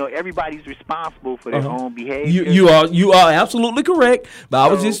that everybody's responsible for their own behavior. You are absolutely correct. But I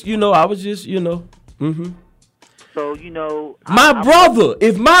was just. So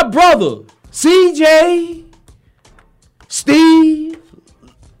if my brother CJ Steve,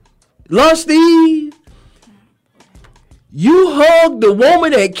 you hugged the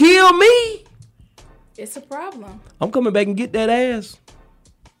woman that killed me. It's a problem. I'm coming back and get that ass.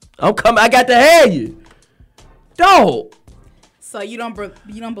 I got to have you, dog. So you don't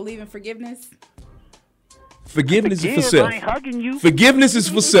believe in forgiveness? Forgiveness is for self. I ain't hugging you. Forgiveness is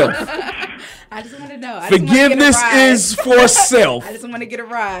for self. I just want to know. Forgiveness is for self. I just want to get a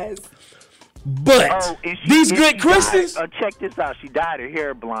rise. But these good Christians. Check this out. She dyed her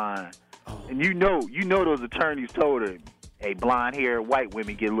hair blonde, and you know those attorneys told her, "Hey, blonde hair, white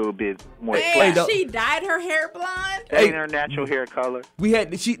women get a little bit more." She dyed her hair blonde. That ain't her natural hair color. They had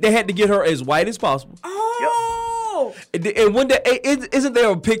to get her as white as possible. Oh. Yep. And when isn't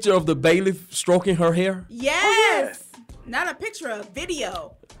there a picture of the bailiff stroking her hair? Yes. Oh, yeah. Not a picture, a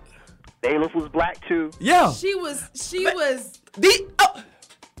video. Bailiff was black too. Yeah. She was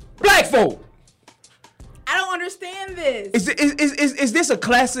black folk. I don't understand this. Is this a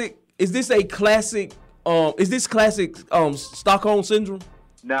classic? Is this classic Stockholm syndrome?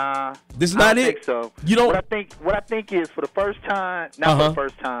 Nah, this is not it. I think so. You don't. What I think is for the first time, not for the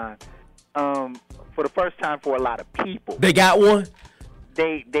first time, for the first time for a lot of people, they got one.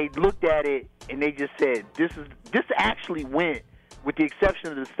 They looked at it and they just said, this actually went, with the exception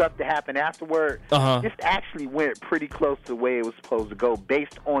of the stuff that happened afterward, this actually went pretty close to the way it was supposed to go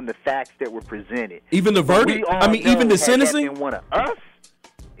based on the facts that were presented. Even the verdict? Even the sentencing? Had that been one of us,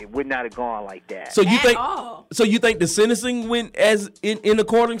 it would not have gone like that. So you think the sentencing went as in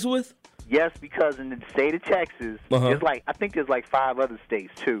accordance with? Yes, because in the state of Texas, I think there's like 5 other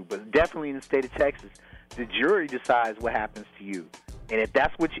states too, but definitely in the state of Texas, the jury decides what happens to you. And if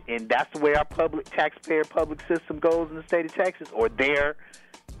that's that's the way our taxpayer public system goes in the state of Texas, or there,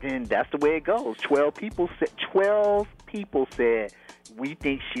 then that's the way it goes. 12 people said we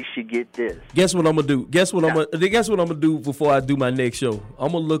think she should get this. Guess what I'm gonna do? Guess what I'm gonna do before I do my next show?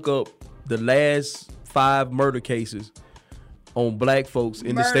 I'm gonna look up the last 5 murder cases on black folks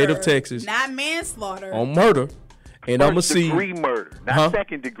in the state of Texas. Not manslaughter. On murder. And I'm gonna see degree murder, not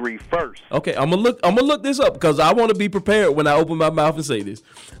second degree, first. Okay, I'm gonna look this up because I want to be prepared when I open my mouth and say this.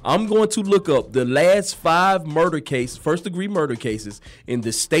 I'm going to look up the last 5 first degree murder cases in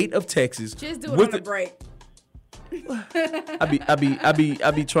the state of Texas. Just do it on the break. I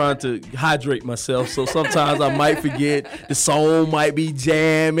be trying to hydrate myself, so sometimes I might forget. The song might be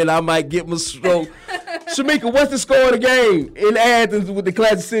jamming. I might get my stroke. Shamika, what's the score of the game in Athens with the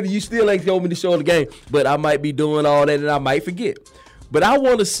Classic City? You still ain't told me to show the game, but I might be doing all that and I might forget. But I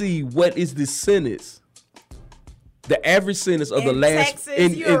want to see what is the sentence, the average sentence of the last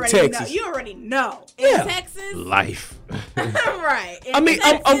in Texas. You already know. In Texas, life. Right. I'm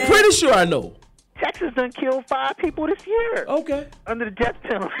pretty sure I know. Texas done killed 5 people this year. Okay. Under the death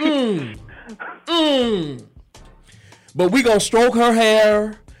penalty. But we gonna stroke her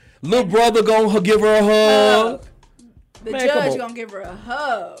hair. Little brother gonna give her a hug. The judge gonna give her a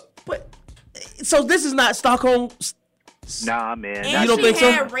hug. But so this is not Stockholm. Nah, man. And you don't think so?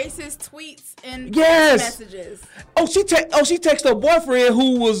 She had racist tweets and messages. Oh, she texted her boyfriend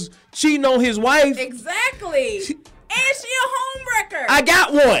who was cheating on his wife. Exactly. And she a homewrecker. I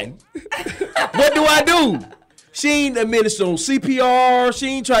got one. What do I do? She ain't administered on CPR. She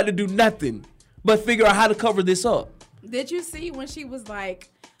ain't tried to do nothing but figure out how to cover this up. Did you see when she was like,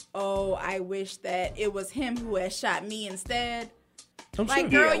 "Oh, I wish that it was him who had shot me instead"?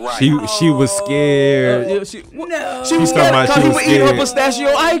 Girl, she was scared. She was talking about he would eat her pistachio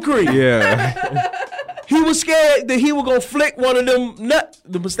ice cream. Yeah. He was scared that he was gonna flick one of them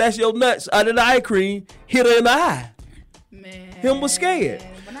the pistachio nuts out of the ice cream, hit her in the eye. Man, him was scared.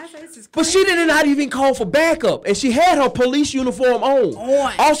 When I say this is crazy. But she did not even call for backup, and she had her police uniform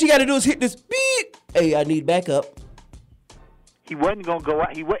on. All she got to do is hit this beep. Hey, I need backup. He wasn't gonna go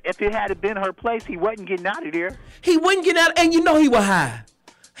out. If it had been her place, he wasn't getting out of there. He wasn't getting out, and you know he was high.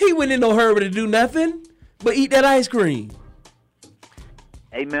 He wasn't in no hurry to do nothing but eat that ice cream.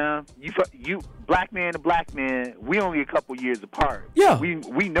 Hey man, you black man to black man, we only a couple years apart. Yeah,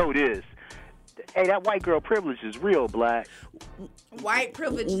 we know this. Hey, that white girl privilege is real, black. White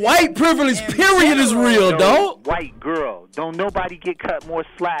privilege. Period is real, dog. White girl. Don't nobody get cut more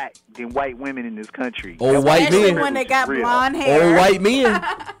slack than white women in this country. Old white men. When they got blonde hair. Old white men.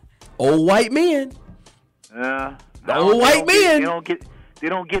 Old white men. Old white men. They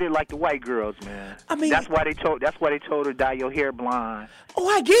don't get it like the white girls, man. I mean, that's why they told her dye your hair blonde. Oh,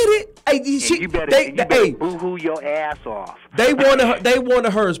 I get it. Hey, you better boo-hoo your ass off. They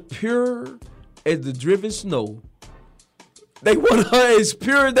wanted her as pure as the driven snow. They wanted her as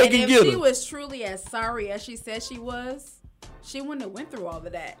pure as they can get her. If she was truly as sorry as she said she was, she wouldn't have went through all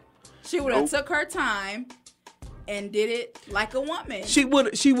of that. She would have took her time and did it like a woman. She would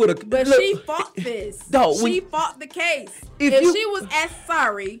have. But she fought this. No, she fought the case. If she was as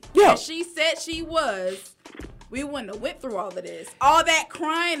sorry as she said she was, we wouldn't have went through all of this. All that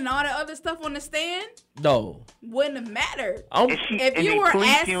crying and all that other stuff on the stand. No. Wouldn't have mattered. If you were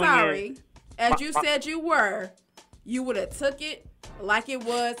as sorry as you said you were, you would have took it like it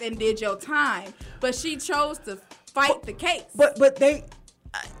was and did your time. But she chose to fight the case. But they...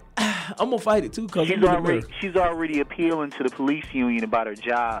 I'm gonna fight it too because she's already appealing to the police union about her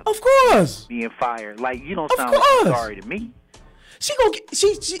job. Of course, being fired. Like you don't sound like you're sorry to me. She gonna get,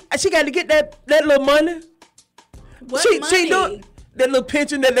 she got to get that little money. What money? She do that little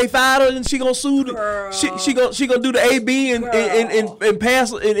pension that they filed her, and she gonna sue the. She gonna do the AB and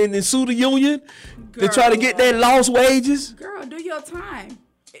pass and sue the union to try to get that lost wages. Girl, do your time.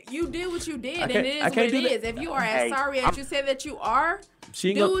 You did what you did, and it is what it is. If you are as sorry as you say that you are,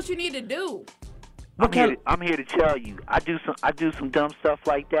 do what you need to do. I'm here to tell you, I do some dumb stuff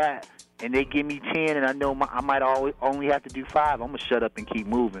like that, and they give me 10, and I know I might only have to do 5. I'm gonna shut up and keep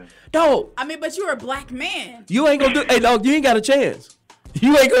moving. Dog. I mean, but you're a black man. You ain't gonna do. Hey, dog, you ain't got a chance.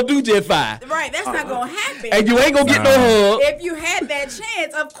 You ain't gonna do just 5. Right, that's not gonna happen. And you ain't gonna get no hug. If you had that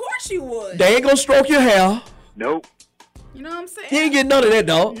chance, of course you would. They ain't gonna stroke your hair. Nope. You know what I'm saying? You ain't getting none of that,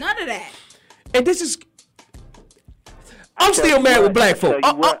 dog. None of that. And this is... I'm still mad with black folk.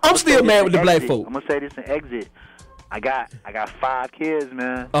 I'm still mad with the black folk. I'm gonna say this in exit. I got 5 kids,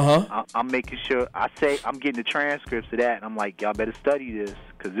 man. I'm making sure. I'm getting the transcripts of that, and I'm like, y'all better study this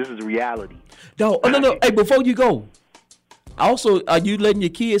because this is reality. No. Hey, before you go, also, are you letting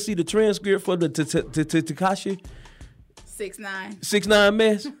your kids see the transcript for the Tekashi 6ix9ine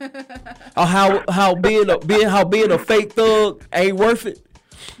mess? Or how being a fake thug ain't worth it?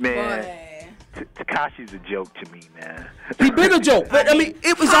 Man. Tekashi's a joke to me, man. He been a joke, but I mean,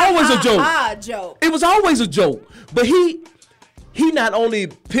 it was always a joke. Joke. It was always a joke. But he not only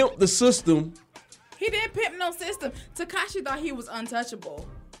pimped the system. He didn't pimp no system. Tekashi thought he was untouchable.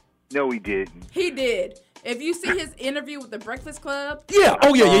 No, he didn't. He did. If you see his interview with the Breakfast Club. Yeah.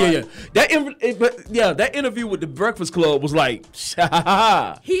 Oh yeah. That interview with the Breakfast Club was like,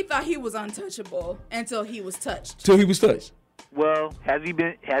 he thought he was untouchable until he was touched. Well, has he?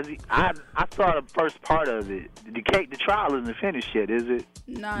 I saw the first part of it. The trial isn't finished yet, is it?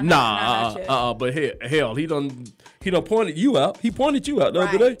 Nah. But hell, he done pointed you out. He pointed you out the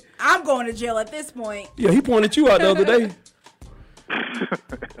other day. I'm going to jail at this point. Yeah, he pointed you out the other day.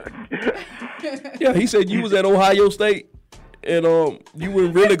 Yeah, he said you was at Ohio State and you were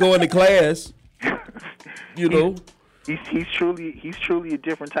really going to class. You know. He's truly a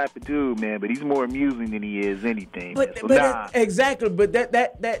different type of dude, man. But he's more amusing than he is anything. Exactly. But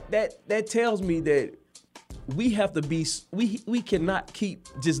that tells me that we have to be. We cannot keep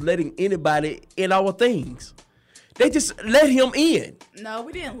just letting anybody in our things. They just let him in. No,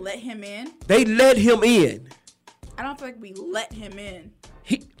 we didn't let him in. They let him in. I don't feel like we let him in.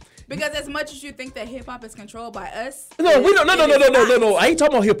 Because as much as you think that hip hop is controlled by us, no. I ain't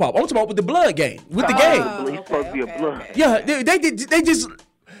talking about hip hop. I'm talking about with the blood game, with the game. He's supposed to be a blood. Yeah, they just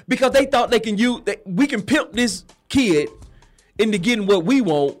because they thought they can we can pimp this kid into getting what we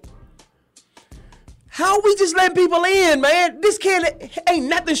want. How we just letting people in, man? This kid ain't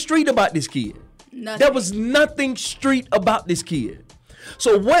nothing street about this kid. Nothing. There was nothing street about this kid.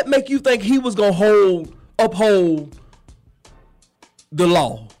 So what make you think he was gonna uphold the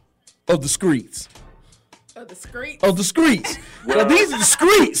law? Of the streets. Of the streets? Of the streets. Well, these are the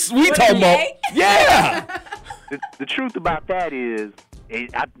streets we talking about. Yeah. The truth about that is,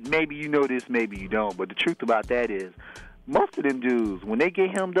 maybe you know this, maybe you don't, but the truth about that is, most of them dudes, when they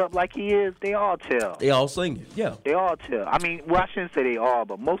get hemmed up like he is, they all tell. They all sing it, yeah. They all tell. I mean, well, I shouldn't say they all,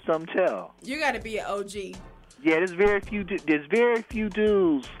 but most of them tell. You got to be an OG. Yeah, there's very few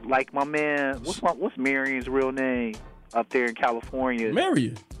dudes like my man. What's Marion's real name up there in California?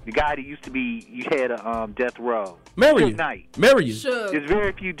 Marion. The guy that used to be, you had a Death Row. Marion. Marion. There's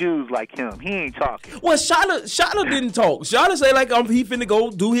very few dudes like him. He ain't talking. Well, Shada didn't talk. Shada say like he finna go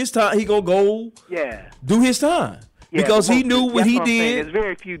do his time. He gonna go. Yeah. Do his time. Yeah, because he knew what he did. There's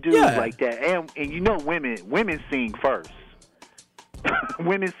very few dudes like that, and you know women sing first.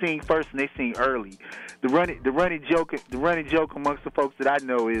 Women sing first, and they sing early. The running joke amongst the folks that I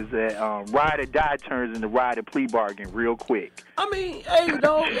know is that ride or die turns into ride or plea bargain real quick. I mean, hey,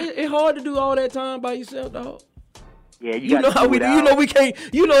 dog, it's hard to do all that time by yourself, dog. Yeah, you know how we do. You know we can't.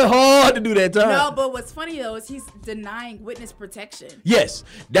 You know it's hard to do that time. No, but what's funny though is he's denying witness protection. Yes,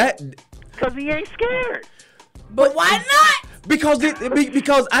 because he ain't scared. But why not? Because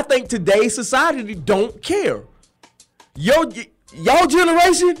I think today's society don't care. Your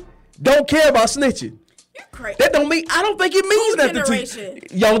generation don't care about snitching. You Crazy. That don't mean. I don't think it means nothing generation? to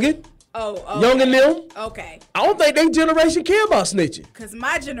youngin. Oh, okay. Young and them. Okay. I don't think they generation care about snitching. Cause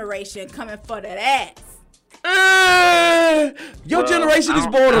my generation coming for that ass. Your generation is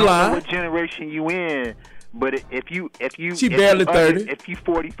borderline. I don't know what generation you in, but if you she barely 30. If you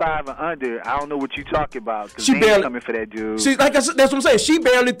 45 and under, I don't know what you talking about. Cause She they barely ain't coming for that dude. She like that's what I'm saying. She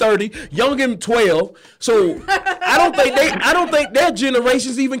barely 30, young and 12. So I don't think their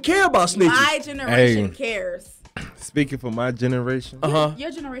generations even care about snitching. My generation cares. Speaking for my generation,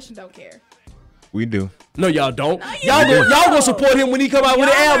 Your generation don't care. we do. No, y'all don't. No, y'all gonna support him when he come out with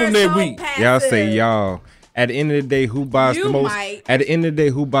an album that week. Y'all say y'all. At the end of the day, who buys the most? Might. At the end of the day,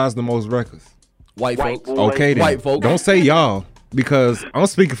 who buys the most records? White folks. Okay, then. White folks. Don't say y'all because I'm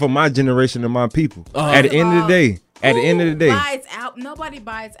speaking for my generation and my people. At the end of the day, nobody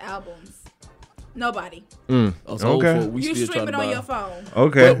buys albums. Nobody. Okay. You stream it on your phone.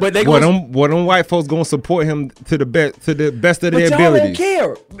 Okay, but they them white folks gonna support him to the best of their abilities. Y'all don't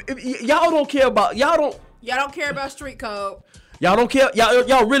care. Y'all don't care about Y'all don't care about street code. Y'all don't care.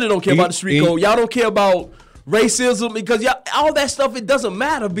 Y'all really don't care about the street code. Y'all don't care about racism because all that stuff. It doesn't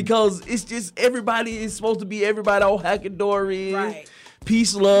matter because it's just everybody is supposed to be everybody all hackadori. Right.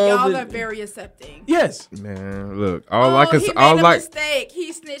 Peace, love. Y'all are very accepting. Yes. Man, look, He made a mistake.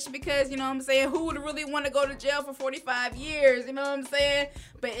 He snitched because, you know what I'm saying, who would really want to go to jail for 45 years? You know what I'm saying?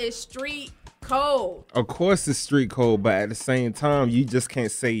 But it's street code. Of course it's street code, but at the same time, you just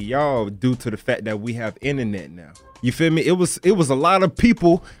can't say y'all due to the fact that we have internet now. You feel me? It was a lot of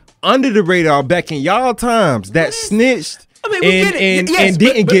people under the radar back in y'all times that snitched. And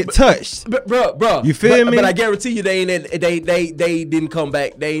didn't get touched. But bro, you feel me? But I guarantee you, they didn't come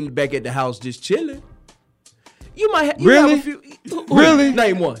back. They ain't back at the house just chilling. You might have really, have a few, really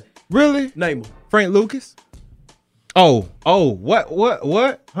name one. Really, name one. Frank Lucas. Oh,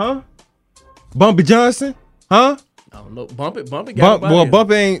 what? Huh? Bumpy Johnson? Huh? I don't know. Bumpy Bumpy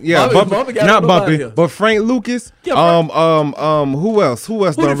ain't. Yeah, Bumpy not Bumpy, but Frank Lucas. Yeah, who else? Who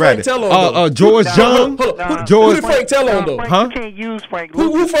done Frank ratted? George Young. Who did Frank tell on though? Huh? You can't use Frank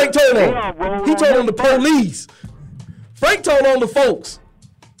Lucas. Who Frank told on? He told on the police. Frank told on the folks.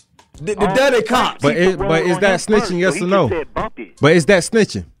 The daddy cops. But is that snitching? Yes or no? But is that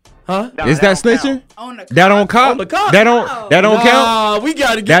snitching? Huh? Is that snitching? That don't count. That don't count. We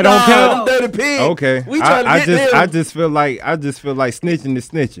gotta get that don't count. Dirty pig. Okay. We trying to get them. I just feel like snitching is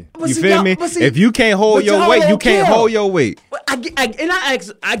snitching. But you see, feel me? see, if you can't hold your weight, you can't hold your weight. But I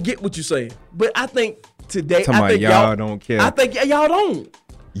get what you're saying, but I think today, y'all don't care. I think y'all don't.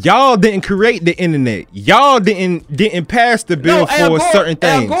 Y'all didn't create the internet. Y'all didn't pass the bill for certain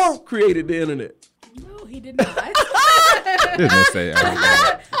things. Al Gore created the internet. No, he did not. Didn't say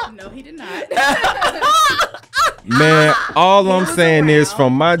No, he did not. Man, all I'm saying is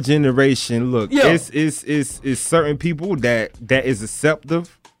from my generation, look, it's certain people that is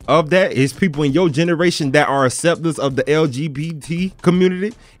acceptive of that. It's people in your generation that are acceptors of the LGBT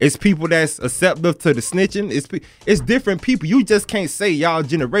community. It's people that's acceptive to the snitching. It's different people. You just can't say y'all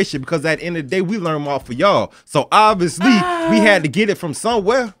generation because at the end of the day, we learn off of y'all. So obviously, we had to get it from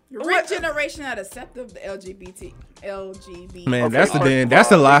somewhere. What generation had accepted the LGBT? Man, okay,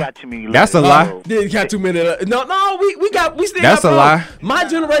 that's a lie. That's a lie. They got too many. No, we still. That's a lie. My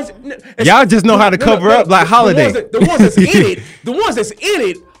generation. Y'all just know how to cover up like holiday. The ones that's in it. The ones that's in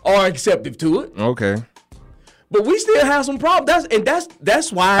it are acceptive to it. Okay. But we still have some problems.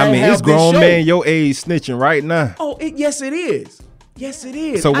 That's why I mean, it's grown man your age snitching right now. Oh, yes, it is. Yes, it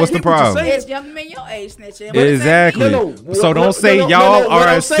is. So what's the problem? It's young men your age snitching. Exactly. So don't say y'all are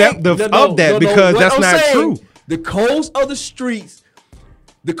acceptive of that because that's not true. The codes of the streets,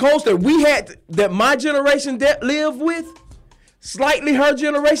 the codes that we had, that my generation lived with, slightly her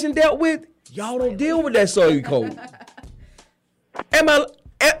generation dealt with, y'all don't deal with that soul code.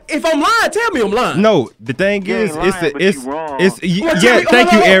 If I'm lying, tell me I'm lying. No, the thing is, it's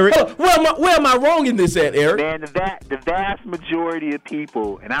thank you, Eric. Where am I wrong in this at, Eric? Man, the vast majority of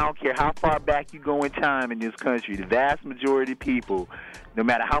people, and I don't care how far back you go in time in this country, the vast majority of people, no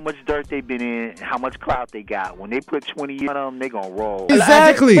matter how much dirt they've been in, how much clout they got, when they put 20 years on them, they gonna roll.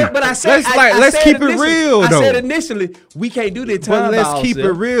 Exactly. But I said, let's keep it real, though. I said initially, we can't do that time. But let's keep it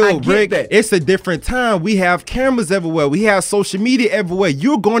real, Rick. It's a different time. We have cameras everywhere. We have social media everywhere.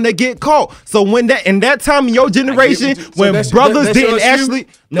 You're going to get caught. So when in that time in your generation, when brothers didn't actually,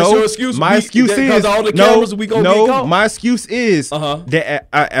 no, my excuse is no. My excuse is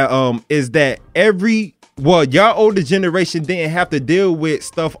that is that y'all older generation didn't have to deal with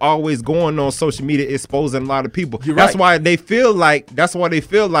stuff always going on social media exposing a lot of people. That's why they feel like,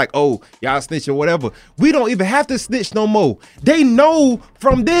 oh, y'all snitch or whatever. We don't even have to snitch no more. They know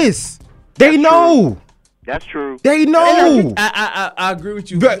from this. They know. That's true. They know. I agree with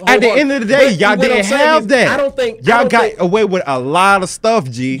you. But at the end of the day, y'all didn't have that. I don't think y'all got away with a lot of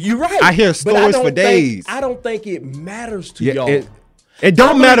stuff, G. You're right. I hear stories for days. I don't think it matters to y'all. It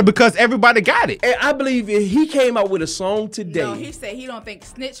don't matter because everybody got it. And I believe if he came out with a song today. No, he said he don't think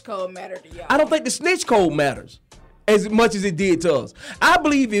snitch code mattered to y'all. I don't think the snitch code matters as much as it did to us. I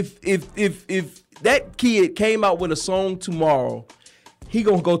believe if that kid came out with a song tomorrow, he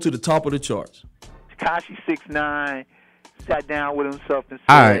gonna go to the top of the charts. Tekashi 6ix9ine sat down with himself and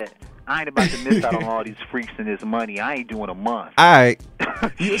said, I ain't about to miss out on all these freaks and this money. I ain't doing a month. All right.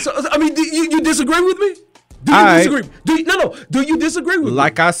 So, I mean, you disagree with me? Do you disagree? Do you disagree with me?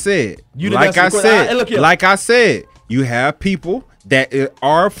 Like I said, like I said, you have people that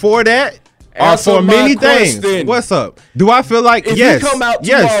are for that, are for many things. What's up? Do I feel like if he come out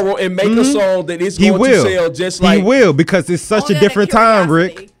tomorrow and make a song that is going to sell just like he will because it's such a different time,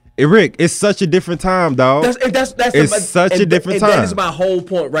 Rick. Rick, it's such a different time, dog. It's such a different time. That is my whole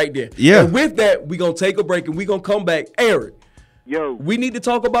point right there. Yeah. And with that, we're going to take a break and we're going to come back. Eric, we need to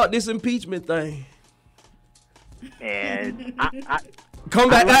talk about this impeachment thing. And I come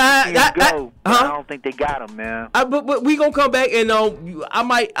back. I don't think they got him, man. But we gonna come back and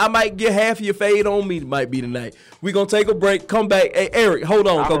I might get half of your fade on me. Might be tonight. We gonna take a break. Come back. Hey, Eric, hold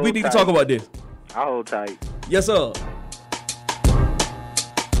on, cause we need to talk about this. I'll hold tight. Yes, sir.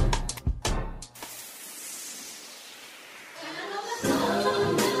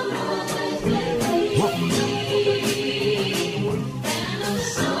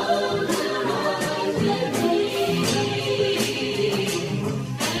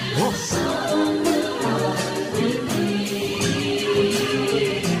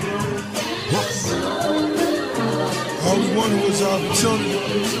 Opportunity.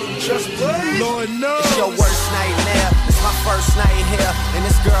 Just play. Lord knows. It's your worst nightmare. It's my first night here. And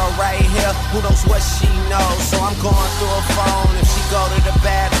this girl right here, who knows what she knows. So I'm going through her phone. If she go to the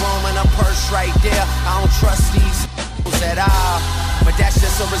bathroom and her purse right there, I don't trust these at all. But that's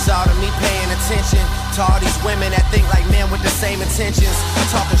just a result of me paying attention to all these women that think like men with the same intentions.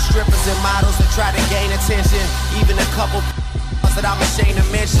 Talking strippers and models that try to gain attention. Even a couple that I'm ashamed to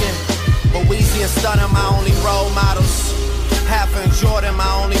mention. But Weezy and Stunner my only role models. Half and Jordan, my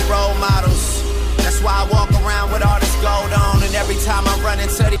only role models. That's why I walk around with all this gold on. And every time I run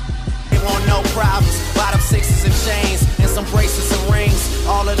into they want no problems. Bottom sixes and chains, and some bracelets and rings.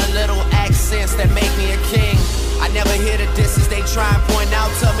 All of the little accents that make me a king. I never hear the disses they try and point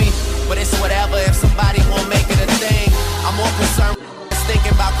out to me. But it's whatever if somebody won't make it a thing. I'm more concerned with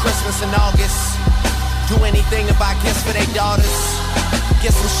thinking about Christmas in August. Do anything to buy gifts for their daughters.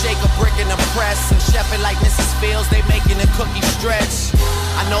 Get some shake a brick in the press and chef it like Mrs. Fields, they making the cookie stretch.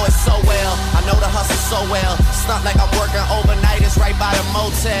 I know it so well, I know the hustle so well. It's not like I'm working overnight, it's right by the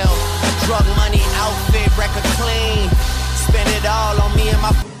motel. Drug money, outfit, record clean. Spend it all on me and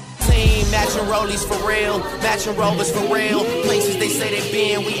my team. Matching rollies for real, matching rovers for real. Places they say they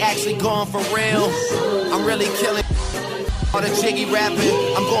been, we actually going for real. I'm really killing all the jiggy rapping.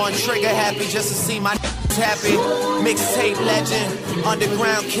 I'm going trigger happy just to see my happy. Mixtape legend,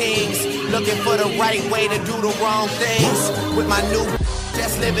 underground kings. Looking for the right way to do the wrong things. With my new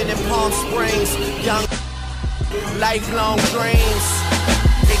that's living in Palm Springs. Young lifelong dreams.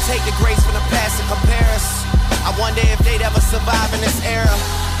 They take the grace from the past and compare us. I wonder if they'd ever survive in this era.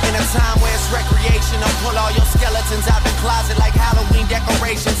 In a time where it's recreation, I'll pull all your skeletons out the closet like Halloween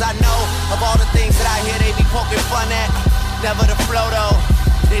decorations. I know of all the things that I hear they be poking fun at. Never the flow though,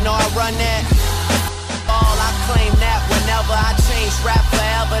 they know I run that. All I claim that whenever I change rap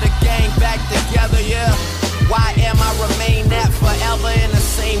forever, the gang back together, yeah. Why am I remain that forever in the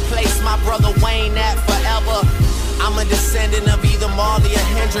same place my brother Wayne at forever? I'm a descendant of either Marley or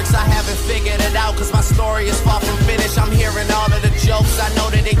Hendrix. I haven't figured it out cause my story is far from finished. I'm hearing all of the jokes. I know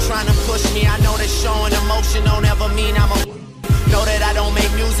that they trying to push me. I know that showing emotion don't ever mean I'm a know that I don't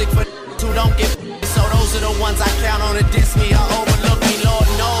make music for who don't get so those are the ones I count on to diss me or overlook me.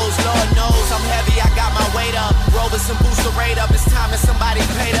 Lord knows I'm heavy, I got my weight up. Rovers and boost the rate up, it's time that somebody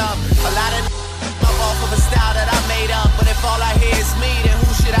paid up. A lot of up off of a style that I made up. But if all I hear is me, then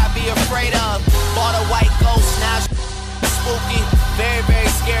who should I be afraid of? Bought a white ghost, now spooky. Very, very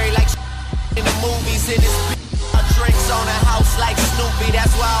scary like in the movies. In this drinks on a house like Snoopy.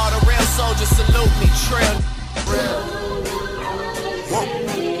 That's why all the real soldiers salute me. Trill.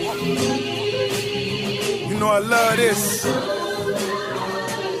 You know I love this.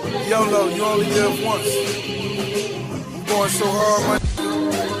 YOLO, you only live once. I'm going so hard, my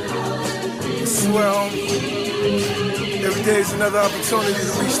I swear, homie. Every day is another opportunity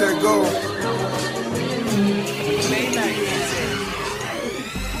to reach that goal.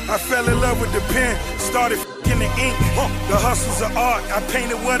 I fell in love with the pen. started in the ink. The hustle's of art, I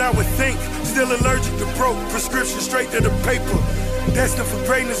painted what I would think. Still allergic to broke, prescription straight to the paper. Destined for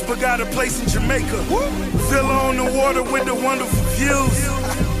greatness, but got a place in Jamaica. Villa on the water with the wonderful views.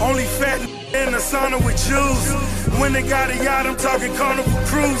 Only fat in the sauna with Jews. When they got a yacht, I'm talking Carnival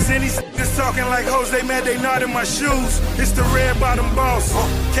Cruise. And these niggas talking like hoes, they mad they not in my shoes. It's the red bottom boss,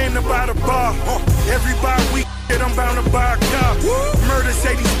 came to buy the bar. Everybody week, I'm bound to buy a car. Murder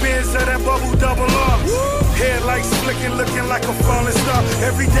say these Benz, so that bubble double R. Headlights flicking, looking like a falling star.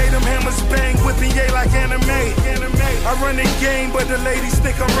 Every day them hammers bang, whipping yay like anime. I run the game, but the ladies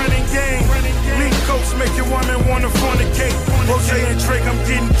think I'm running game. Mink coats make your woman wanna fornicate. Rose and Drake, I'm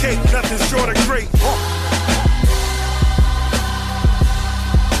getting cake, nothing short of great.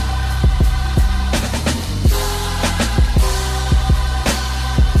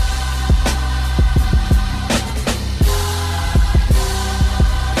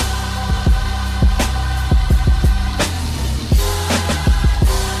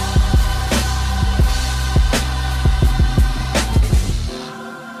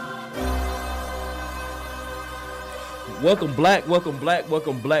 Welcome black.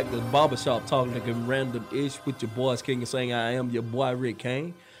 The barbershop talking like a random ish with your boys King and saying I am your boy Rick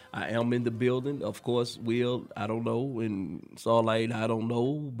Kane. I am in the building. Of course, Will, I don't know, and Starlight, I don't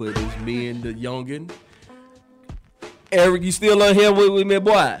know, but it's me and the youngin. Eric, you still on here with me,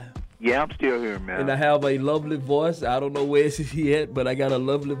 boy? Yeah, I'm still here, man. And I have a lovely voice. I don't know where he at, but I got a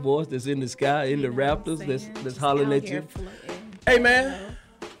lovely voice that's in the sky, in the Raptors, that's hollering at you. Hey, man.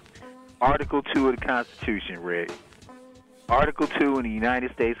 Article 2 of the Constitution, Rick. Article 2 in the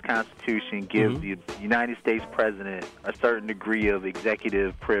United States Constitution gives the United States President a certain degree of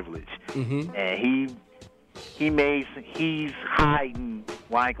executive privilege. And he's hiding,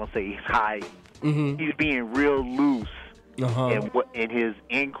 well, I ain't gonna say he's hiding. He's being real loose in his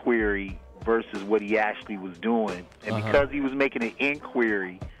inquiry versus what he actually was doing. And because he was making an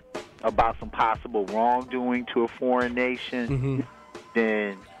inquiry about some possible wrongdoing to a foreign nation,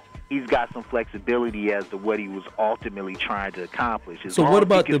 then he's got some flexibility as to what he was ultimately trying to accomplish. So what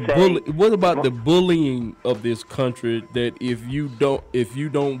about the bullying of this country that if you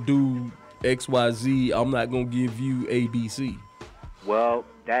don't do XYZ, I'm not gonna give you ABC? Well,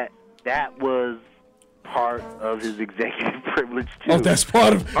 that was part of his executive privilege too. Oh, that's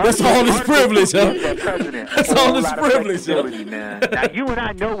all his privilege, huh? That's all his privilege, huh? Man. Now you and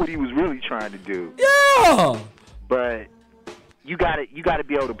I know what he was really trying to do. Yeah. But you got to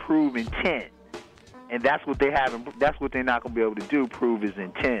be able to prove intent, and that's what they haven't. That's what they're not going to be able to do. Prove his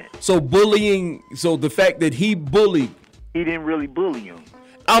intent. So bullying. So the fact that he bullied, he didn't really bully him.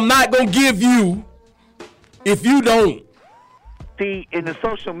 I'm not going to give you if you don't. See, in the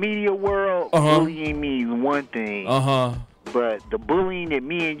social media world, bullying means one thing. But the bullying that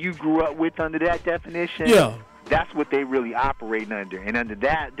me and you grew up with under that definition, that's what they really operating under. And under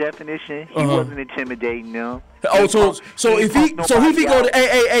that definition, he wasn't intimidating them. Oh, so if he go to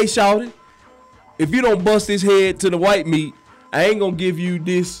hey, shouted, if you don't bust his head to the white meat, I ain't gonna give you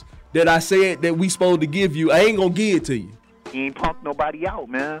this that I said that we supposed to give you. I ain't gonna give it to you. He ain't punk nobody out,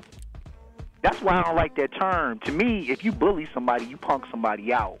 man. That's why I don't like that term. To me, if you bully somebody, you punk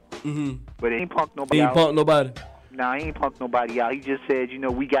somebody out. But it ain't punk nobody out. He ain't punk nobody. Nah, he ain't punk nobody out. He just said,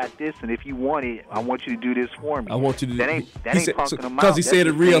 we got this, and if you want it, I want you to do this for me. I want you to. That ain't punking them out. Because he said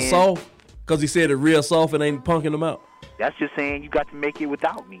it real soft. Because he said it real soft and ain't punking them out. That's just saying you got to make it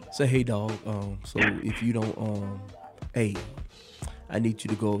without me. Say, hey, dog. So if you don't, hey, I need you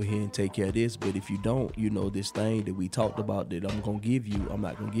to go over here and take care of this. But if you don't, this thing that we talked about that I'm gonna give you, I'm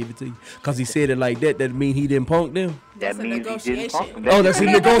not gonna give it to you. Because he said it like that. That mean he didn't punk them. That means he didn't punk them. Oh, that's a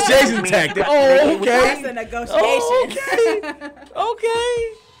negotiation tactic. Oh, okay. That's a negotiation. Oh,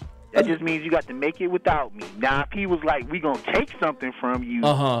 okay. That just means you got to make it without me. Now, if he was like, we gonna take something from you,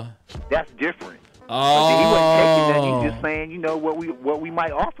 that's different. Oh. But he wasn't taking that. He's just saying, what we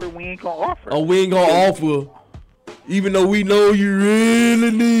might offer, we ain't gonna offer. Oh, we ain't gonna offer, even though we know you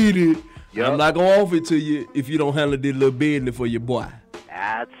really need it. Yep. I'm not gonna offer it to you if you don't handle this little business for your boy.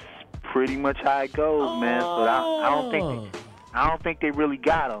 That's pretty much how it goes, man. So I don't think they really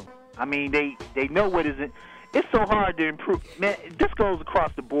got him. I mean, they know what is it. It's so hard to improve. Man, this goes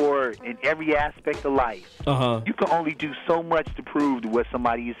across the board in every aspect of life. You can only do so much to prove to what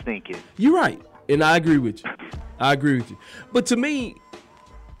somebody is thinking. You're right. And I agree with you. But to me,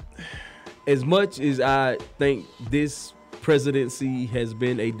 as much as I think this presidency has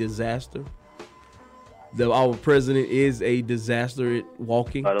been a disaster, our president is a disaster at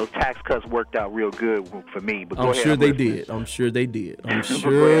walking. Those tax cuts worked out real good for me. But I'm sure they did. I'm sure they did. I'm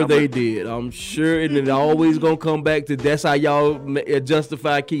sure, and it always gonna come back to that's how y'all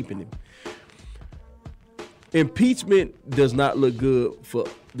justify keeping him. Impeachment does not look good for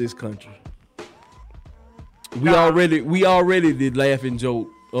this country. We already the laughing joke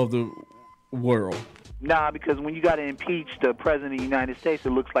of the world. Nah, because when you got to impeach the president of the United States, it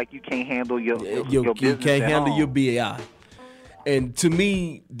looks like you can't handle your business. You can't handle your BAI. And to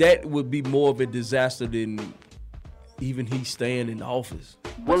me, that would be more of a disaster than even he staying in office.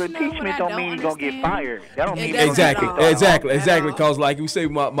 Well, impeachment don't mean you're going to get fired. That don't mean exactly. Because like we say,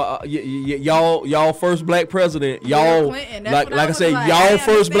 y'all first black president, y'all, like I say, y'all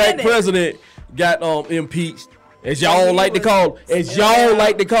first black president got impeached. As y'all like to call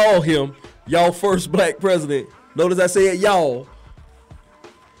him, y'all first black president. Notice I said y'all.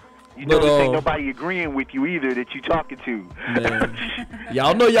 You notice ain't nobody agreeing with you either that you talking to. Man,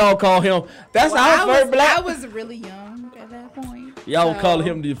 y'all know y'all call him. That's our first black. I was really young at that point. Y'all call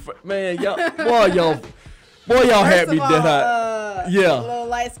him the man. Y'all had me dead hot. Yeah. A little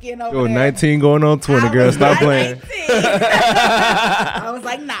light skin over there. 19 going on 20, girl. Stop playing. I was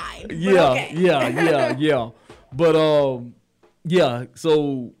like 9. Yeah, okay. yeah. But yeah.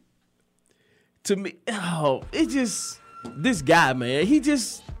 So to me, it just this guy, man. He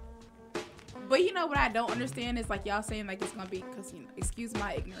just. But you know what I don't understand is like y'all saying like it's gonna be because excuse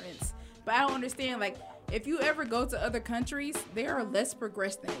my ignorance, but I don't understand like if you ever go to other countries, they are less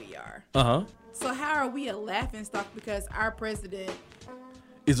progressed than we are. So how are we a laughingstock because our president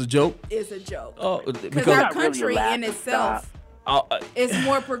is a joke? Because our country really in itself is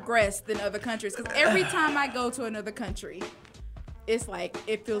more progressed than other countries. Because every time I go to another country, it's like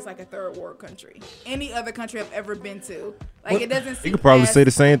it feels like a third world country. Any other country I've ever been to, it doesn't seem. You could probably say the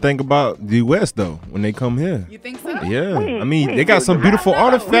same thing about the U.S. though when they come here. You think so? Yeah, I mean they got some beautiful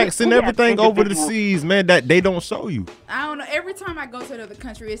artifacts and everything over the seas, man, that they don't show you. I don't know. Every time I go to another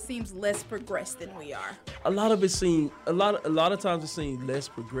country, it seems less progressed than we are. A lot of times it seems less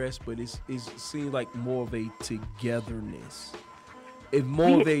progressed, but it seems like more of a togetherness. It's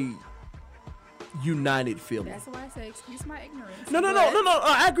more of a united feeling. That's why I say excuse my ignorance. No.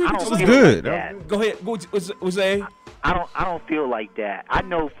 I agree with you. It's good. Go ahead. What's say? I don't feel like that. I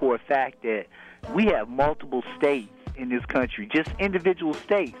know for a fact that we have multiple states in this country, just individual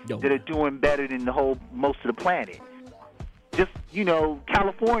states that are doing better than most of the planet. Just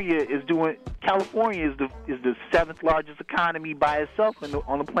California is the 7th largest economy by itself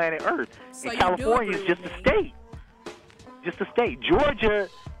on the planet Earth. So and California is just a state. Just a state. Georgia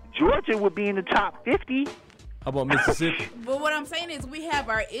would be in the top 50. How about Mississippi? But what I'm saying is we have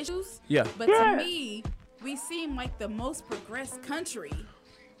our issues. Yeah. But to me, we seem like the most progressed country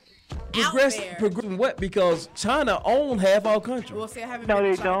Progress what? Because China own half our country. Well, see, I haven't No, been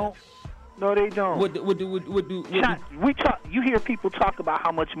they to China. don't. No, they don't. What do You hear people talk about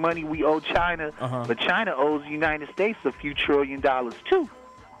how much money we owe China, but China owes the United States a few $1 trillion too.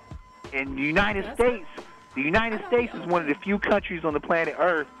 And the United States is one of the few countries on the planet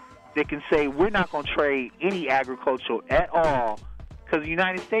Earth that can say we're not going to trade any agriculture at all because the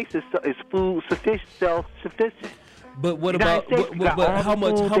United States is food self-sufficient. But what about how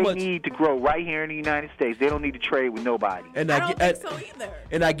much they need to grow right here in the United States? They don't need to trade with nobody. And I don't think so either.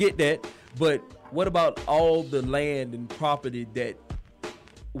 And I get that, but what about all the land and property that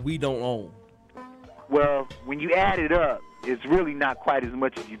we don't own? Well, when you add it up, it's really not quite as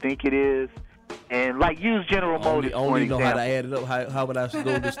much as you think it is. And use General Motors for only example. Know how to add it up. How would I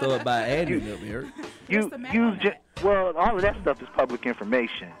go to start by adding it up here? All of that stuff is public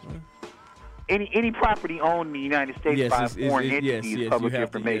information. Any property owned in the United States by a foreign entity is public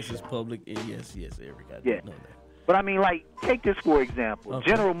information. Yes, it's public. Yes, everybody know that. But I mean, take this for example.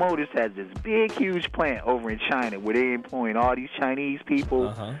 Okay. General Motors has this big, huge plant over in China where they're employing all these Chinese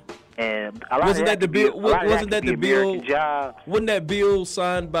people. And a lot wasn't of that the bill? Wasn't that the bill? Job. Wasn't that bill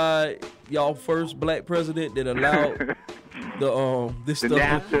signed by y'all first black president that allowed this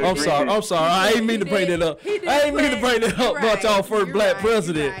stuff? I'm sorry. I ain't mean to bring that up. About y'all first black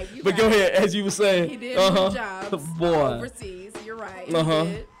president. But go ahead, as you were saying. He did jobs overseas. You're right. He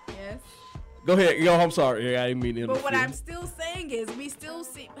did. Yes. Go ahead. I'm sorry. I didn't mean to interfere. But what I'm still saying is, we still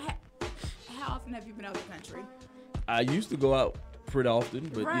see. How often have you been out of the country? I used to go out pretty often,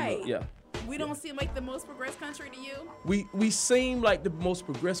 but we don't seem like the most progressed country to you. We seem like the most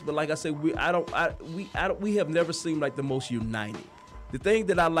progressed, but like I said, we have never seemed like the most united. The thing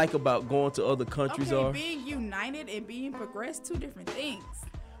that I like about going to other countries are being united and being progressed, two different things.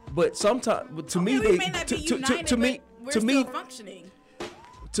 But sometimes, to me, we may not be united, to me, we're still functioning.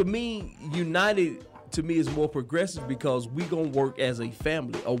 To me, united to me is more progressive because we gonna work as a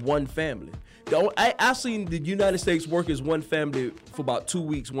family, or one family. I've seen the United States work as one family for about 2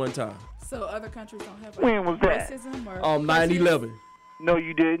 weeks one time. So other countries don't have when was that? racism or 9/11. No,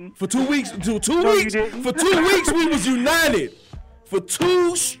 you didn't. For 2 weeks, No, weeks. you didn't. For 2 weeks, we was united. For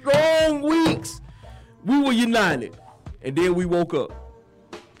 2 strong weeks, we were united, and then we woke up.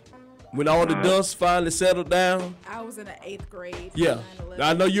 When all the dust finally settled down. I was in the 8th grade. Yeah,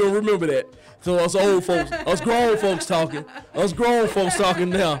 I know you don't remember that. So us old folks, us grown folks talking. Us grown folks talking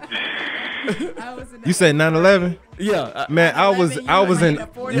now. You said 9/11? Yeah, man, I was in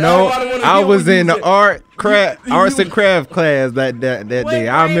the arts and craft class that day.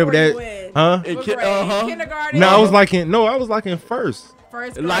 I remember that, huh? Kindergarten. No, I was like in first.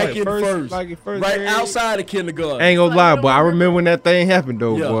 First, like in first, right grade. Outside of kindergarten. I ain't gonna lie, boy. I remember when that thing happened,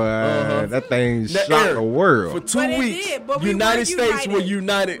 though, boy. That thing shocked the world. For 2 weeks, United States were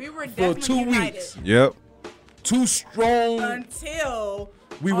united for 2 weeks. Yep. 2 strong until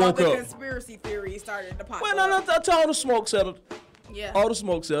we all woke the up. Conspiracy theories started to pop. Well, no, all the smoke settled. Yeah. All the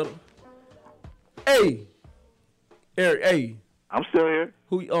smoke settled. Hey, Eric. Hey, I'm still here.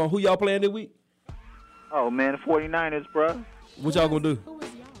 Who y'all playing this week? Oh man, the 49ers, bro. What y'all gonna do?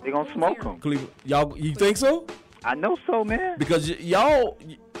 They gonna smoke them. Cleveland. Y'all, you think so? I know so, man. Because y'all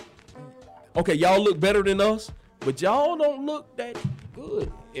look better than us, but y'all don't look that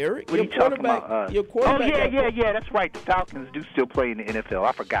good, Eric. What are you talking about? Your quarterback. Oh yeah. That's right. The Falcons do still play in the NFL.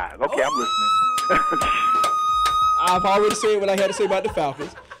 I forgot. Okay, I'm listening. I've already said what I had to say about the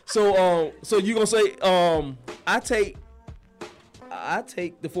Falcons. So you gonna say I take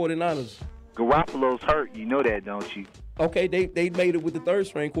the 49ers. Garoppolo's hurt. You know that, don't you? Okay, they made it with the 3rd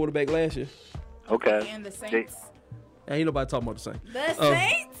string quarterback last year. Okay. And the Saints. Ain't nobody talking about the Saints. The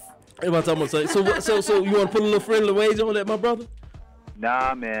Saints? Ain't nobody talking about the Saints. So you want to put a little friendly wager on that, my brother?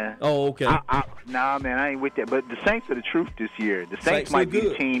 Nah, man. Oh, okay. Nah, man, I ain't with that. But the Saints are the truth this year. The Saints might be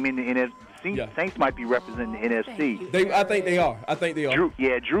the team in the NFC. Saints might be representing the NFC. I think they are.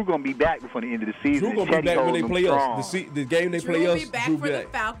 Drew gonna be back before the end of the season. Drew gonna be back when they play us. The game they play us. Drew will be back for the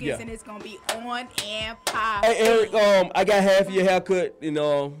Falcons, and it's gonna be on and pop. Hey Eric, I got half of your haircut. Get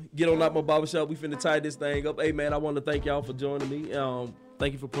on out my barbershop. We finna tie this thing up. Hey man, I want to thank y'all for joining me.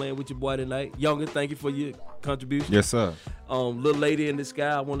 Thank you for playing with your boy tonight. Younger, thank you for your contribution. Yes, sir. Little lady in the sky,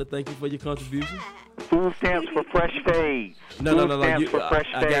 I want to thank you for your contribution. Food stamps for fresh fades. No.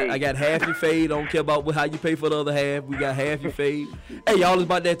 I got half your fade. I don't care about how you pay for the other half. We got half your fade. Hey, y'all, it's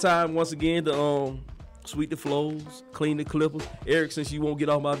about that time once again to sweep the flows, clean the clippers. Eric, since you won't get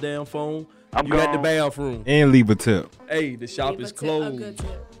off my damn phone, you got the bathroom. And leave a tip. Hey, the shop is closed. A good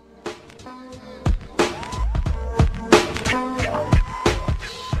tip.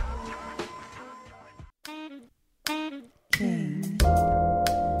 King,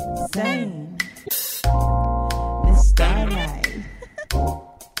 sane, this starlight,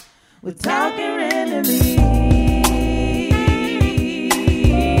 we're talking enemies,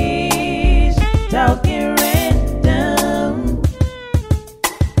 talking random,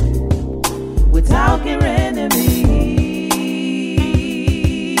 we're talking enemies,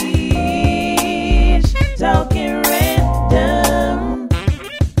 talking random.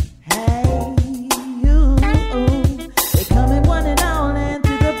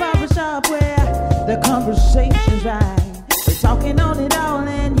 The conversation's right. They're talking on it all,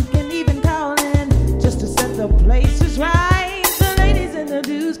 and you can even call in just to set the places right. The ladies and the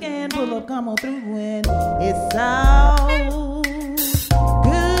dudes can pull up, come on through, and it's all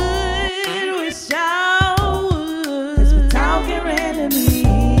good with show. 'Cause we're talking enemies,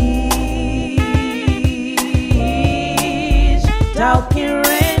 talking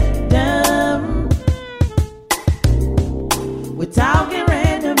random. We're talking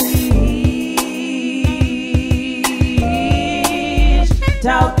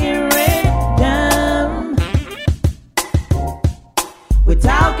talking random. We're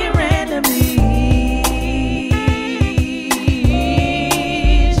talking randomly.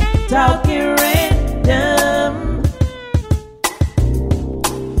 Talking random.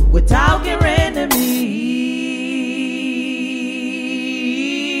 We're talking randomly.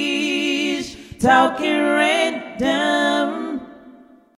 Talking random.